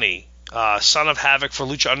 M-Dog 20. Son of Havoc for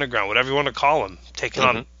Lucha Underground, whatever you want to call him, taking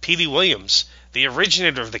on Petey Williams, the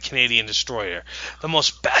originator of the Canadian Destroyer, the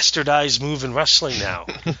most bastardized move in wrestling now.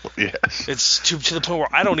 Yes. It's to the point where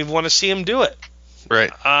I don't even want to see him do it.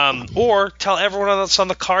 Right. Or tell everyone else on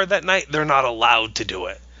the card that night they're not allowed to do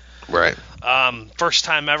it. Right. First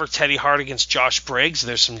time ever, Teddy Hart against Josh Briggs.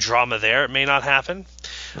 There's some drama there. It may not happen.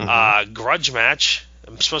 Grudge match.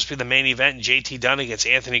 It's supposed to be the main event. JT Dunn against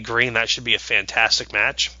Anthony Green. That should be a fantastic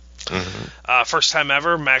match. First time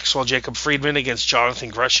ever, Maxwell Jacob Friedman against Jonathan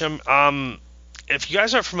Gresham. if you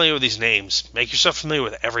guys aren't familiar with these names, make yourself familiar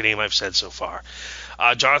with every name I've said so far.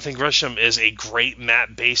 Jonathan Gresham is a great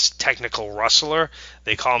mat-based technical wrestler.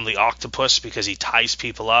 They call him the Octopus because he ties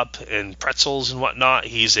people up in pretzels and whatnot.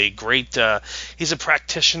 He's a great, he's a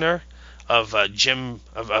practitioner of the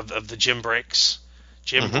gym breaks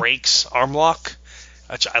arm lock.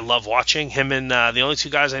 Which I love watching. Him and the only two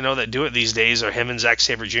guys I know that do it these days are him and Zack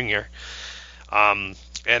Sabre Jr. And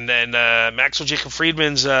then Maxwell Jacob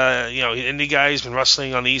Friedman's, indie guy. He's been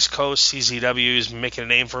wrestling on the East Coast. CZW. He's been making a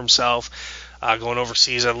name for himself. Going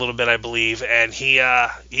overseas a little bit, I believe, and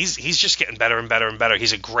he's just getting better and better and better.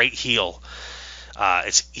 He's a great heel.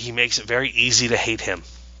 He makes it very easy to hate him.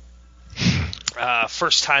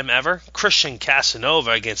 First time ever, Christian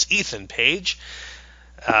Casanova against Ethan Page.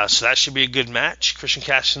 So that should be a good match. Christian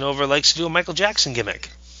Casanova likes to do a Michael Jackson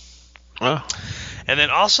gimmick. Oh. And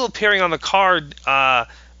then also appearing on the card,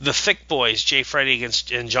 the Thick Boys, Jay Freddy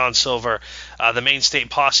and John Silver, the Main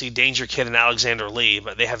State Posse, Danger Kid and Alexander Lee,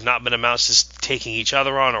 but they have not been announced as taking each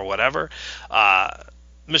other on or whatever.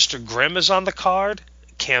 Mr. Grimm is on the card,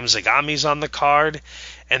 Cam Zagami's on the card,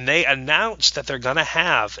 and they announced that they're going to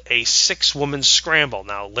have a 6-woman scramble.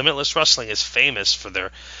 Now, Limitless Wrestling is famous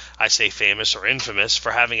for I say famous or infamous,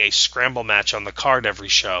 for having a scramble match on the card every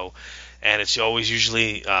show, and it's always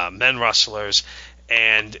usually men wrestlers.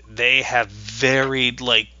 And they have varied,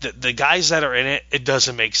 like, the guys that are in it, it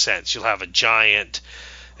doesn't make sense. You'll have a giant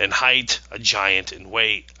in height, a giant in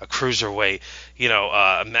weight, a cruiserweight,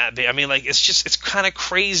 it's kind of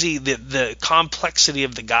crazy, the complexity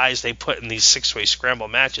of the guys they put in these 6-way scramble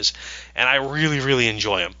matches. And I really, really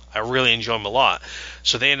enjoy them. I really enjoy them a lot.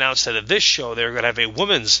 So they announced that at this show, they're going to have a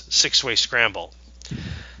women's 6-way scramble.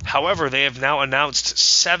 However, they have now announced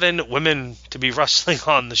 7 women to be wrestling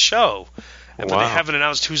on the show. But they haven't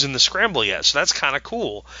announced who's in the scramble yet, so that's kind of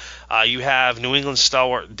cool. You have New England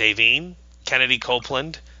stalwart Davine, Kennedy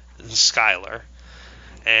Copeland, and Skylar,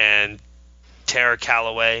 and Tara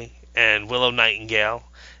Calloway, and Willow Nightingale,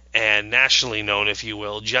 and nationally known, if you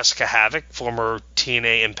will, Jessica Havoc, former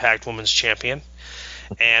TNA Impact Women's Champion.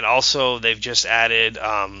 And also they've just added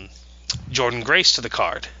Jordan Grace to the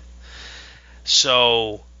card.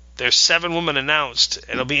 So there's 7 women announced.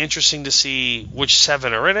 It'll be interesting to see which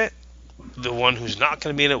 7 are in it. The one who's not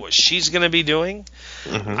going to be in it, what she's going to be doing.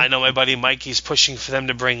 Mm-hmm. I know my buddy Mikey's pushing for them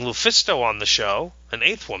to bring Lufisto on the show, an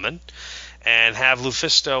 8th woman, and have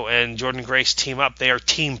Lufisto and Jordan Grace team up. They are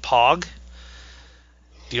Team POG.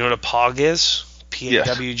 Do you know what a POG is?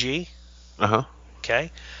 P-A-W-G? Yes. Uh-huh.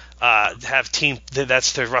 Okay.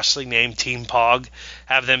 That's their wrestling name, Team POG.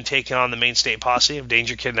 Have them taking on the Main State Posse of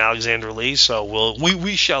Danger Kid and Alexander Lee. So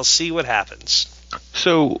we shall see what happens.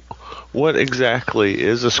 So, what exactly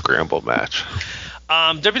is a scramble match?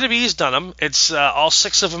 WWE's done them. It's all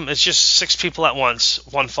 6 of them. It's just 6 people at once,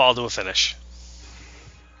 one fall to a finish.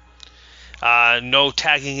 No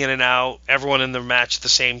tagging in and out. Everyone in the match at the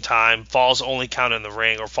same time. Falls only count in the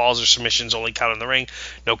ring, or falls or submissions only count in the ring.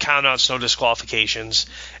 No countouts, no disqualifications.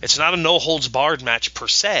 It's not a no-holds-barred match per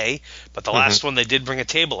se, but the last one they did bring a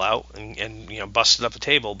table out and busted up a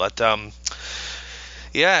table. But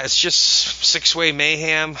yeah, it's just 6-way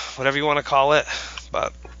mayhem, whatever you want to call it.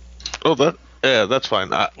 But that's fine.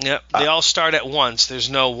 They all start at once. There's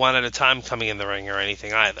no one at a time coming in the ring or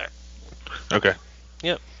anything either. Okay.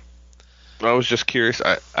 Yep. I was just curious.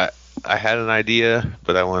 I had an idea,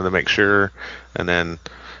 but I wanted to make sure, and then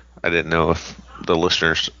I didn't know if the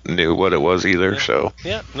listeners knew what it was either. So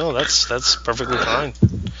no, that's perfectly fine.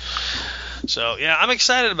 So yeah, I'm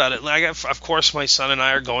excited about it. Of course, my son and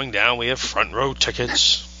I are going down. We have front row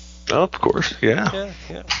tickets. Oh, of course, yeah.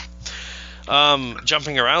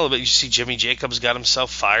 Jumping around a little bit, you see Jimmy Jacobs got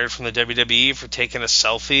himself fired from the WWE for taking a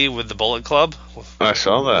selfie with the Bullet Club. I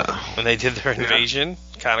saw that when they did their invasion.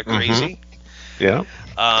 Kind of crazy. Yeah.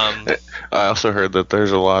 I also heard that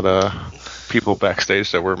there's a lot of people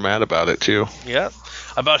backstage that were mad about it too. Yeah.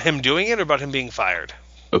 About him doing it or about him being fired?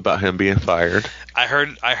 About him being fired. I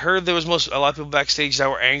heard there was a lot of people backstage that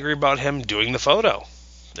were angry about him doing the photo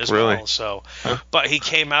as well. So, but he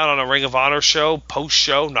came out on a Ring of Honor show, post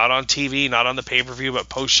show, not on TV, not on the pay-per-view, but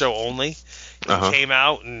post show only. He came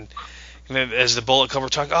out and as the Bullet Club were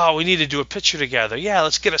talking, we need to do a picture together. Yeah,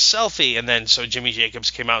 let's get a selfie. And then so Jimmy Jacobs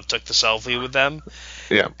came out and took the selfie with them.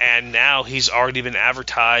 Yeah. And now he's already been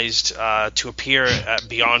advertised to appear at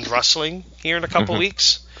Beyond Wrestling here in a couple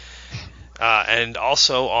weeks. And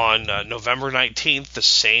also on November 19th, the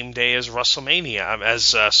same day as WrestleMania,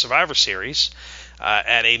 as Survivor Series,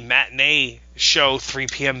 at a matinee show, 3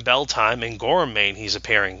 p.m. bell time in Gorham, Maine, he's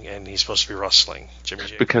appearing, and he's supposed to be wrestling, Jimmy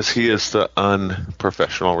Jacobs. Because he is the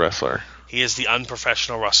unprofessional wrestler. He is the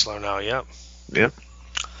unprofessional wrestler now, yep. Yep.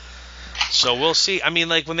 So we'll see. I mean,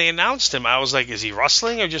 like, when they announced him, I was like, is he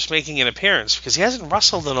wrestling or just making an appearance? Because he hasn't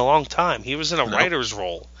wrestled in a long time. He was in a writer's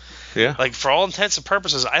role. Yeah. Like, for all intents and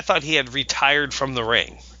purposes, I thought he had retired from the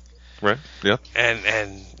ring. Right. Yeah.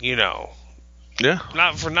 And you know, Yeah.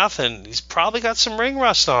 not for nothing, he's probably got some ring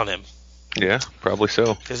rust on him. Yeah, probably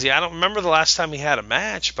so. Because I don't remember the last time he had a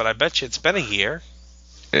match, but I bet you it's been a year.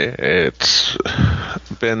 It's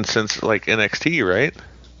been since, like, NXT, right?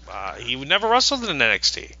 He never wrestled in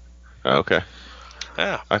NXT. Okay.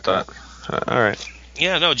 Yeah. I thought. All right.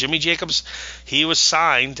 Yeah, no, Jimmy Jacobs, he was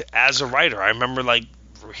signed as a writer. I remember, like,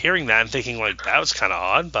 hearing that and thinking, like, that was kind of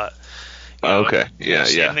odd, but... Okay.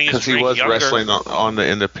 Yeah. Because he was wrestling on the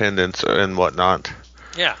independents and whatnot.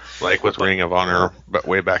 Yeah. Like with Ring of Honor, but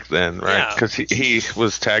way back then, right? Because he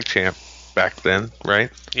was tag champ back then, right?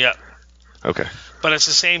 Yeah. Okay. But it's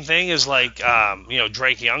the same thing as, like,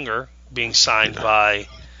 Drake Younger being signed by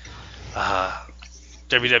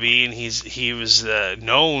WWE, and he was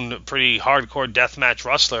known pretty hardcore deathmatch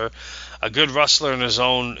wrestler, a good wrestler in his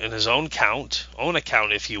own account,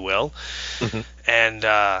 if you will. Mm-hmm. And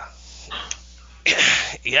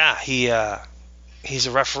he's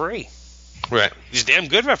a referee. Right. He's a damn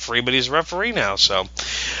good referee, but he's a referee now. So,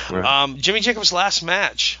 right. Jimmy Jacobs' last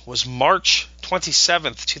match was March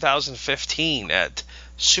 27th, 2015 at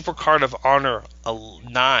Supercard of Honor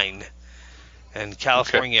 9 in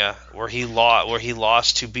California, where he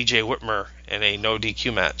lost to B.J. Whitmer in a no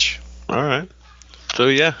DQ match. All right. So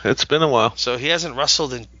yeah, it's been a while. So he hasn't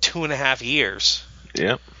wrestled in 2.5 years.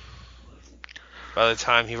 Yep. By the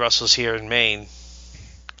time he wrestles here in Maine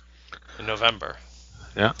in November.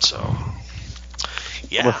 Yeah. So.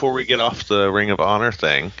 Yeah. Before we get off the Ring of Honor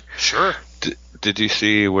thing, sure. Did you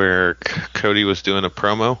see where Cody was doing a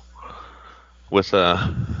promo with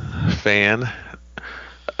a fan,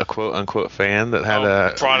 a quote unquote fan that had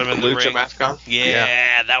a brought him in the ring. mask on?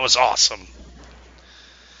 Yeah, that was awesome.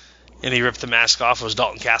 And he ripped the mask off. It was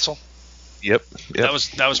Dalton Castle. Yep. That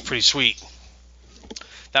was pretty sweet.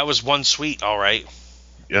 That was one sweet, all right.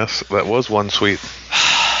 Yes, that was one sweet.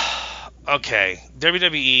 Okay,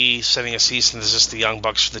 WWE sending a cease and desist to the Young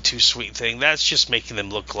Bucks for the too sweet thing. That's just making them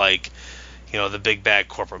look like, the big bad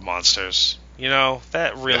corporate monsters.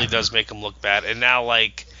 That really does make them look bad. And now,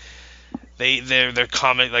 like, their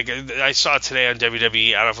comment, like, I saw today on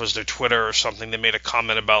WWE, I don't know if it was their Twitter or something, they made a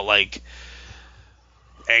comment about, like,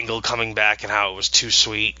 Angle coming back and how it was too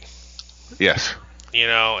sweet. Yes.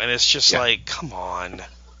 And it's just like, come on.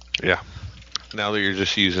 Yeah. Now that you're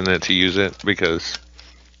just using it to use it because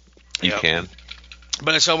you can.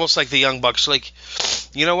 But it's almost like the Young Bucks, like,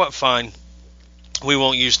 you know what, fine. We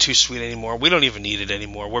won't use too sweet anymore. We don't even need it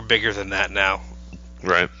anymore. We're bigger than that now.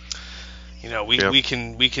 Right. We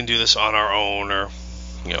can do this on our own, or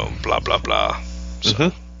blah blah blah. So,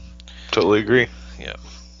 mm-hmm. Totally agree.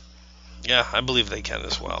 Yeah, I believe they can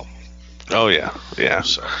as well. Oh yeah.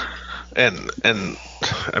 So. And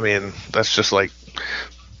I mean, that's just like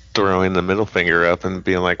throwing the middle finger up and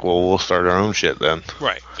being like, well, we'll start our own shit then.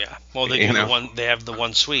 Right. Yeah. Well, they have the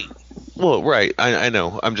one sweet. Well, right. I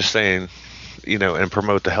know. I'm just saying, and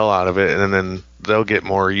promote the hell out of it, and then they'll get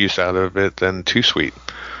more use out of it than too sweet.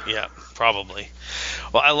 Yeah, probably.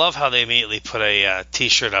 Well, I love how they immediately put a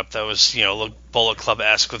T-shirt up that was, look Bullet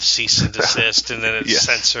Club-esque with cease and desist, and then it's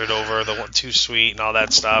censored over the one too sweet and all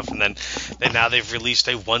that stuff, and then now they've released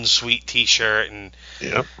a one sweet T-shirt, and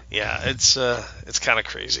it's kind of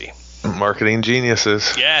crazy. Marketing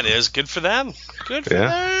geniuses. Yeah, it is. Good for them. Good for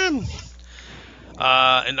them.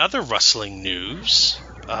 In other wrestling news,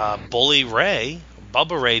 Bully Ray,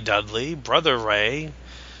 Bubba Ray Dudley, Brother Ray,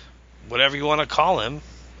 whatever you want to call him,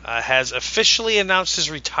 has officially announced his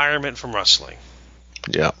retirement from wrestling.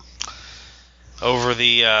 Yeah. Over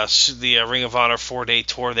the Ring of Honor 4-day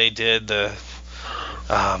tour they did, the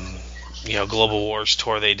Global Wars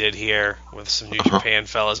tour they did here with some New Japan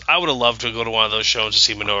fellas. I would have loved to go to one of those shows to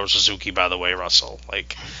see Minoru Suzuki, by the way, wrestle.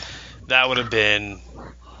 Like, that would have been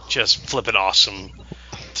just flippin' awesome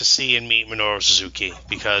to see and meet Minoru Suzuki,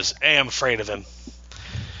 because I'm afraid of him.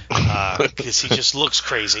 Because he just looks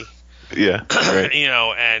crazy. Yeah, right.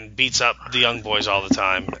 And beats up the young boys all the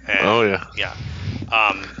time. And, yeah.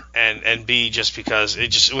 And B, just because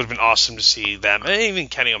it would have been awesome to see them, and even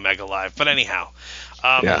Kenny Omega live. But anyhow,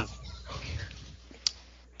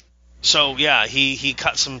 So he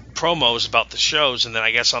cut some promos about the shows, and then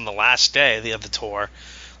I guess on the last day of the tour,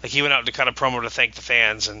 like, he went out to cut a promo to thank the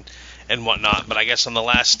fans and whatnot. But I guess on the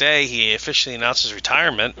last day he officially announced his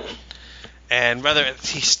retirement. And whether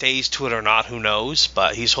he stays to it or not, who knows?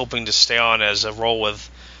 But he's hoping to stay on as a role with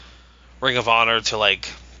Ring of Honor to,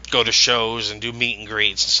 like, go to shows and do meet and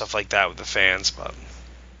greets and stuff like that with the fans. But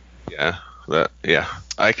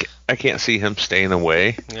I can't see him staying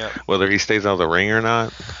away. Yeah. Whether he stays out of the ring or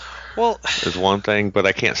not, Well, is one thing, but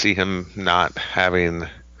I can't see him not having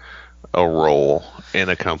a role in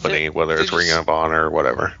a company, whether it's Ring of Honor or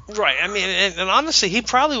whatever. Right. I mean, and honestly, he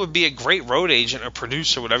probably would be a great road agent or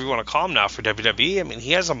producer, whatever you want to call him now, for WWE. I mean,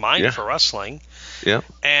 he has a mind for wrestling. Yeah.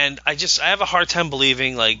 And I have a hard time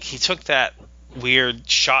believing, like, he took that weird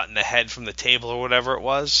shot in the head from the table or whatever it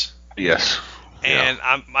was. Yes. And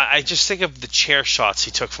I just think of the chair shots he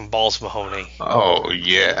took from Balls Mahoney. Oh,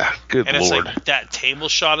 yeah. Good and Lord. And it's like that table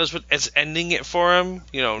shot is ending it for him.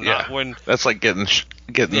 You know, not when... That's like getting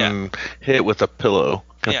hit with a pillow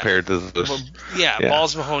compared to this. Well,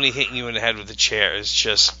 Balls Mahoney hitting you in the head with a chair is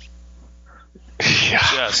just...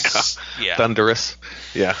 Thunderous.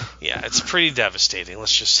 Yeah. Yeah, it's pretty devastating.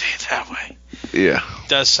 Let's just say it that way. Yeah. It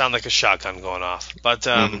does sound like a shotgun going off. But,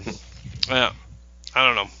 I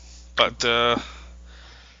don't know. But,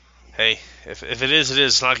 hey, if it is, it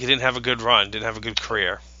is. It's not like he didn't have a good run, didn't have a good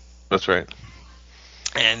career. That's right.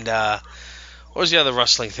 And what was the other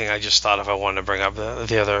wrestling thing I just thought of I wanted to bring up?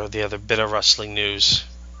 The other bit of wrestling news.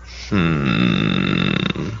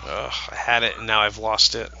 I had it, and now I've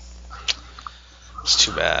lost it. It's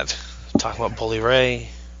too bad. Talking about Bully Ray.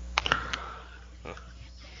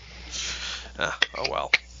 Oh,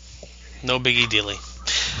 well. No biggie dealy.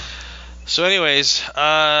 So anyways,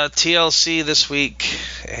 TLC this week,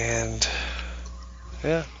 and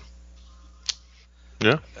yeah.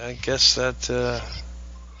 I guess that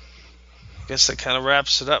kind of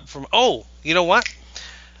wraps it up. Oh, you know what?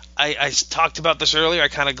 I talked about this earlier. I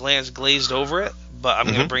kind of glazed over it, but I'm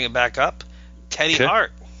going to bring it back up. Teddy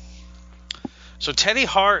Hart. So Teddy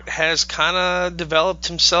Hart has kind of developed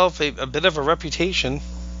himself a bit of a reputation.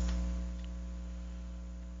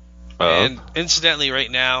 And incidentally, right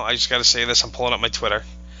now, I just got to say this. I'm pulling up my Twitter.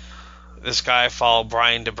 This guy I follow,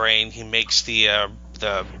 Brian DeBrain. He makes the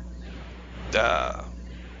Battle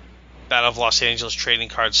of Los Angeles trading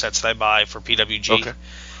card sets that I buy for PWG. Okay.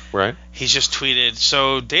 Right. He's just tweeted,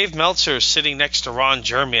 so Dave Meltzer is sitting next to Ron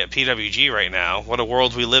Jeremy at PWG right now. What a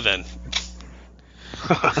world we live in.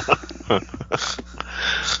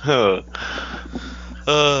 That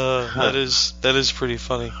is pretty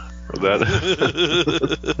funny.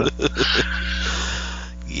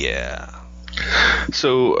 Yeah.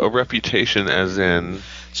 So a reputation as in...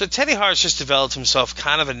 So Teddy Hart's just developed himself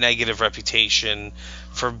kind of a negative reputation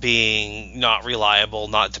for being not reliable,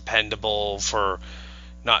 not dependable, for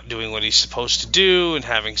not doing what he's supposed to do, and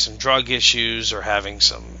having some drug issues or having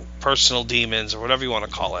some personal demons or whatever you want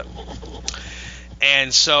to call it.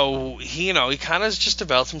 And so he kind of just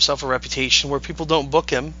developed himself a reputation where people don't book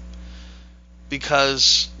him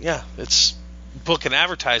because, it's book and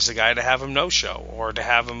advertise the guy to have him no show or to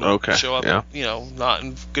have him show up, not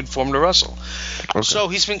in good form to wrestle. Okay. So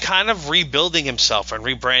he's been kind of rebuilding himself and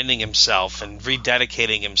rebranding himself and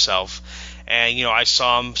rededicating himself. And, I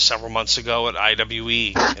saw him several months ago at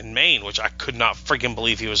IWE in Maine, which I could not freaking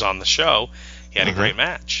believe he was on the show. He had a great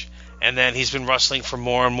match. And then he's been wrestling for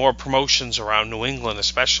more and more promotions around New England,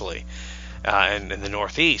 especially, and in the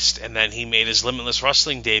Northeast. And then he made his Limitless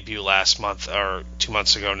Wrestling debut last month, or 2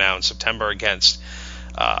 months ago now, in September, against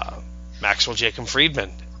Maxwell Jacob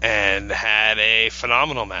Friedman, and had a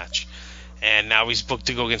phenomenal match. And now he's booked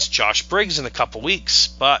to go against Josh Briggs in a couple weeks.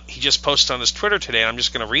 But he just posted on his Twitter today, and I'm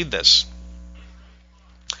just going to read this.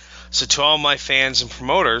 So to all my fans and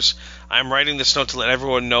promoters, I'm writing this note to let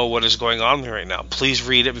everyone know what is going on with me right now. Please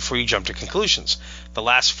read it before you jump to conclusions. The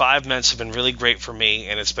last 5 months have been really great for me,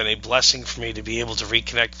 and it's been a blessing for me to be able to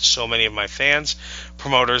reconnect with so many of my fans,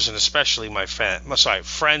 promoters, and especially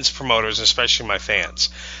friends, promoters, and especially my fans.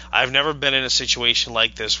 I've never been in a situation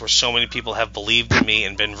like this where so many people have believed in me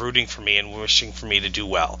and been rooting for me and wishing for me to do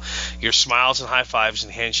well. Your smiles and high fives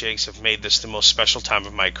and handshakes have made this the most special time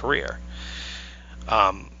of my career.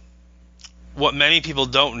 What many people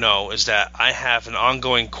don't know is that I have an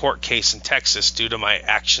ongoing court case in Texas due to my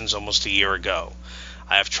actions almost a year ago.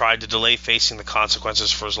 I have tried to delay facing the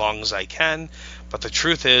consequences for as long as I can, but the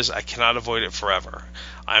truth is I cannot avoid it forever.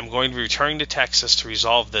 I am going to be returning to Texas to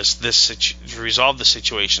resolve the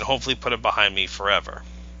situation, hopefully put it behind me forever.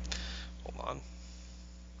 Hold on.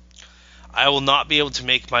 I will not be able to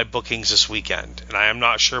make my bookings this weekend, and I am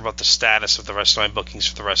not sure about the status of the rest of my bookings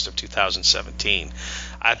for the rest of 2017.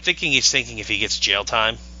 I'm thinking he's thinking if he gets jail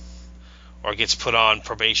time or gets put on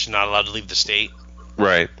probation, not allowed to leave the state.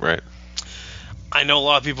 Right. I know a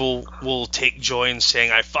lot of people will take joy in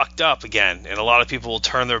saying I fucked up again, and a lot of people will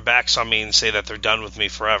turn their backs on me and say that they're done with me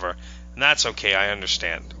forever. And that's okay, I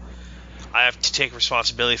understand. I have to take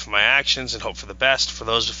responsibility for my actions and hope for the best. For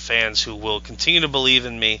those fans who will continue to believe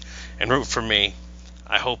in me and root for me,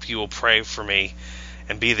 I hope you will pray for me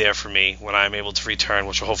and be there for me when I am able to return,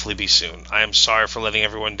 which will hopefully be soon. I am sorry for letting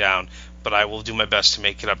everyone down, but I will do my best to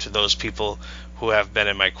make it up to those people who have been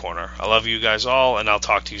in my corner. I love you guys all, and I'll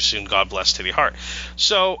talk to you soon. God bless, Teddy Hart.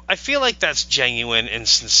 So I feel like that's genuine and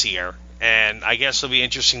sincere, and I guess it'll be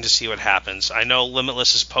interesting to see what happens. I know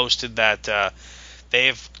Limitless has posted that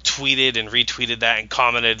they've tweeted and retweeted that and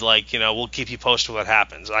commented, like, we'll keep you posted what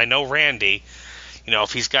happens. I know Randy,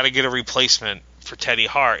 if he's got to get a replacement for Teddy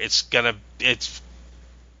Hart,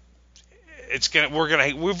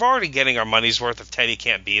 we're already getting our money's worth if Teddy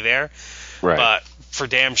can't be there. Right. But for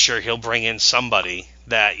damn sure he'll bring in somebody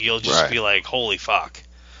that you'll just be like, holy fuck.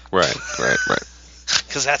 Right.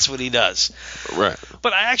 Because that's what he does. Right.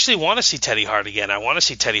 But I actually want to see Teddy Hart again. I want to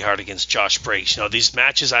see Teddy Hart against Josh Briggs. These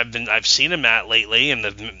matches I've seen him at lately, and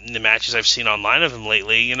the matches I've seen online of him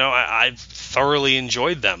lately, I've thoroughly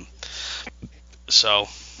enjoyed them. So,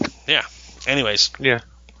 yeah. Anyways. Yeah.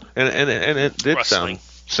 And it did wrestling.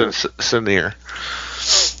 sound sincere.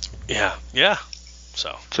 Yeah.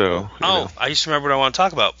 So I just remember what I want to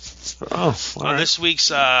talk about. On this week's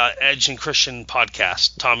Edge and Christian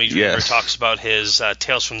podcast, Tommy Dreamer talks about his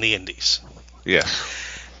Tales from the Indies. Yes.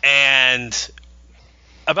 And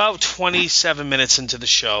about 27 minutes into the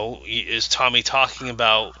show is Tommy talking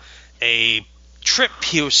about a trip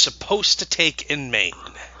he was supposed to take in Maine.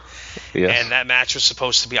 Yes. And that match was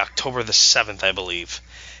supposed to be October the 7th, I believe.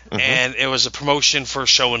 Mm-hmm. And it was a promotion for a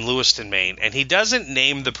show in Lewiston, Maine. And he doesn't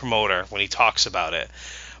name the promoter when he talks about it.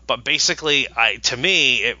 But basically, to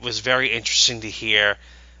me, it was very interesting to hear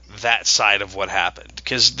that side of what happened.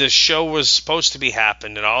 Because the show was supposed to be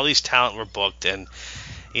happened, and all these talent were booked. And,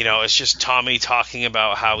 it's just Tommy talking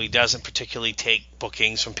about how he doesn't particularly take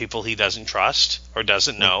bookings from people he doesn't trust or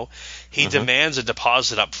doesn't know. He demands a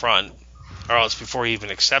deposit up front, or else before he even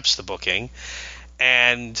accepts the booking.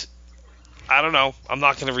 And I don't know. I'm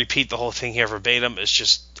not going to repeat the whole thing here verbatim. It's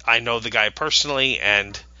just I know the guy personally,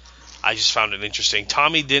 and I just found it interesting.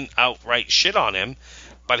 Tommy didn't outright shit on him,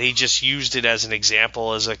 but he just used it as an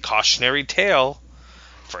example, as a cautionary tale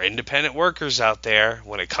for independent workers out there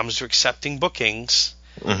when it comes to accepting bookings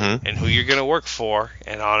and who you're going to work for,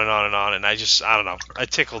 and on and on and on. And I don't know.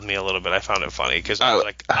 It tickled me a little bit. I found it funny because I was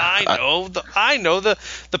like, I know the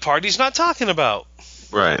part he's not talking about.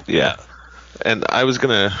 Right. Yeah. And I was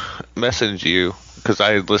going to message you because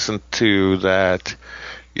I listened to that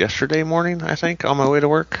yesterday morning, I think, on my way to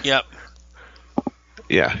work. Yep.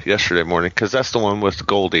 Yeah, yesterday morning, because that's the one with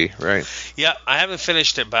Goldie, right? Yeah, I haven't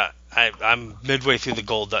finished it, but I'm midway through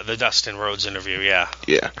the Dustin Rhodes interview, yeah.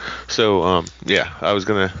 Yeah. So, I was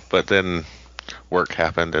going to, but then work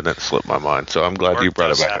happened and it slipped my mind, so I'm glad you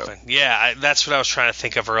brought it back up. Yeah, that's what I was trying to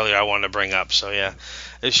think of earlier I wanted to bring up, so yeah.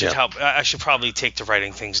 It should help. I should probably take to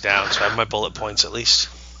writing things down, so I have my bullet points at least.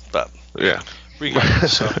 But, yeah.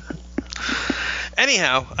 Regardless, so.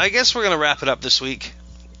 Anyhow, I guess we're going to wrap it up this week.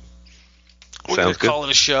 We're going to call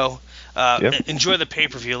it a show. Enjoy the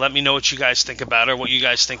pay-per-view. Let me know what you guys think about it, or what you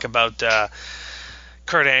guys think about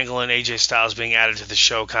Kurt Angle and AJ Styles being added to the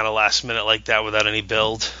show kind of last minute like that without any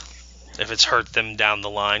build, if it's hurt them down the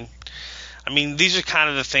line. I mean, these are kind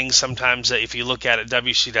of the things sometimes that if you look at it,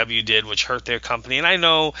 WCW did, which hurt their company. And I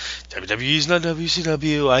know WWE's not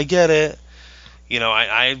WCW. I get it.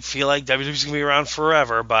 I feel like WWE's going to be around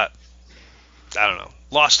forever, but I don't know.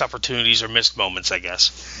 Lost opportunities or missed moments, I guess.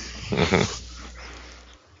 Mm-hmm.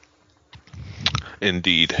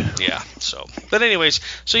 Indeed. Yeah. But anyways,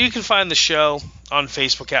 so you can find the show on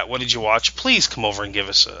Facebook at What Did You Watch. Please come over and give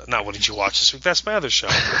us not What Did You Watch this week. That's my other show.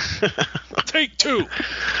 Take two.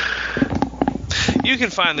 You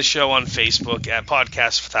can find the show on Facebook at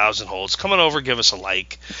Podcast 1000 Holds. Come on over, give us a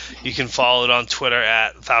like. You can follow it on Twitter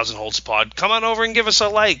at 1000 Holds Pod. Come on over and give us a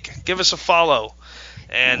like. Give us a follow.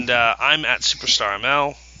 And I'm at Superstar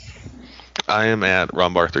ML. I am at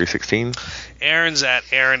Rombar316. Aaron's at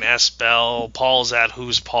Aaron S. Bell. Paul's at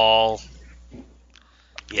Who's Paul.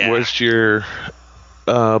 Yeah. Where's your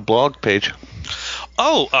blog page?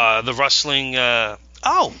 Oh, the wrestling. Yeah.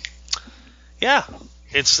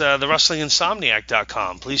 It's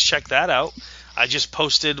thewrestlinginsomniac.com. Please check that out. I just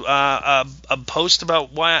posted a post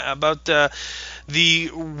about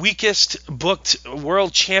the weakest booked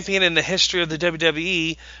world champion in the history of the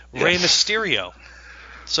WWE, Rey Mysterio.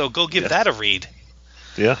 So go give that a read.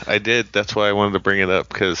 Yeah, I did. That's why I wanted to bring it up,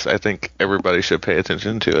 because I think everybody should pay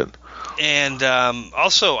attention to it. And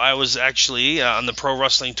also, I was actually on the Pro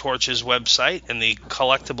Wrestling Torches website in the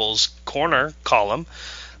Collectibles Corner column.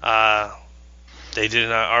 They did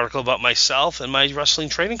an article about myself and my wrestling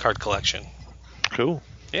trading card collection. Cool.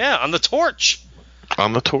 Yeah, on the Torch.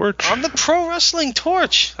 On the Torch? On the Pro Wrestling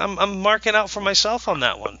Torch. I'm marking out for myself on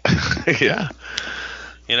that one. Yeah.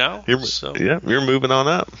 You know? You're moving on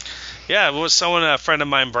up. Yeah, it was a friend of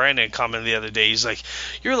mine, Brandon, commented the other day. He's like,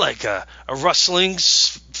 "You're like a wrestling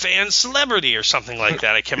fan celebrity or something like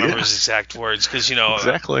that." I can't remember his exact words because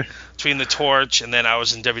exactly between the torch and then I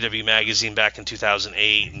was in WWE magazine back in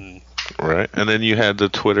 2008 and right, and then you had the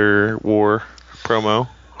Twitter war promo.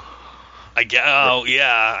 I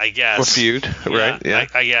guess. A feud, right? Yeah,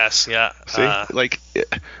 I guess. Yeah. See,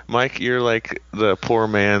 Mike, you're like the poor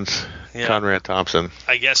man's Conrad Thompson.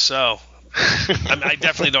 I guess so. I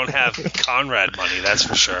definitely don't have Conrad money, that's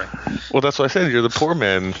for sure. Well, that's what I said. You're the poor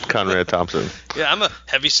man, Conrad Thompson. Yeah, I'm a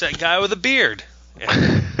heavyset guy with a beard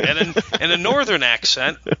and a northern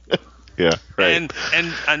accent. Yeah, right.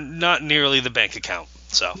 And not nearly the bank account.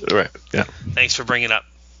 So right, yeah. Thanks for bringing up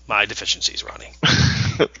my deficiencies, Ronnie.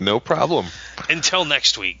 No problem. Until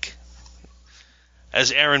next week,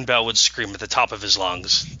 as Aaron Bell would scream at the top of his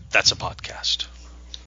lungs, that's a podcast.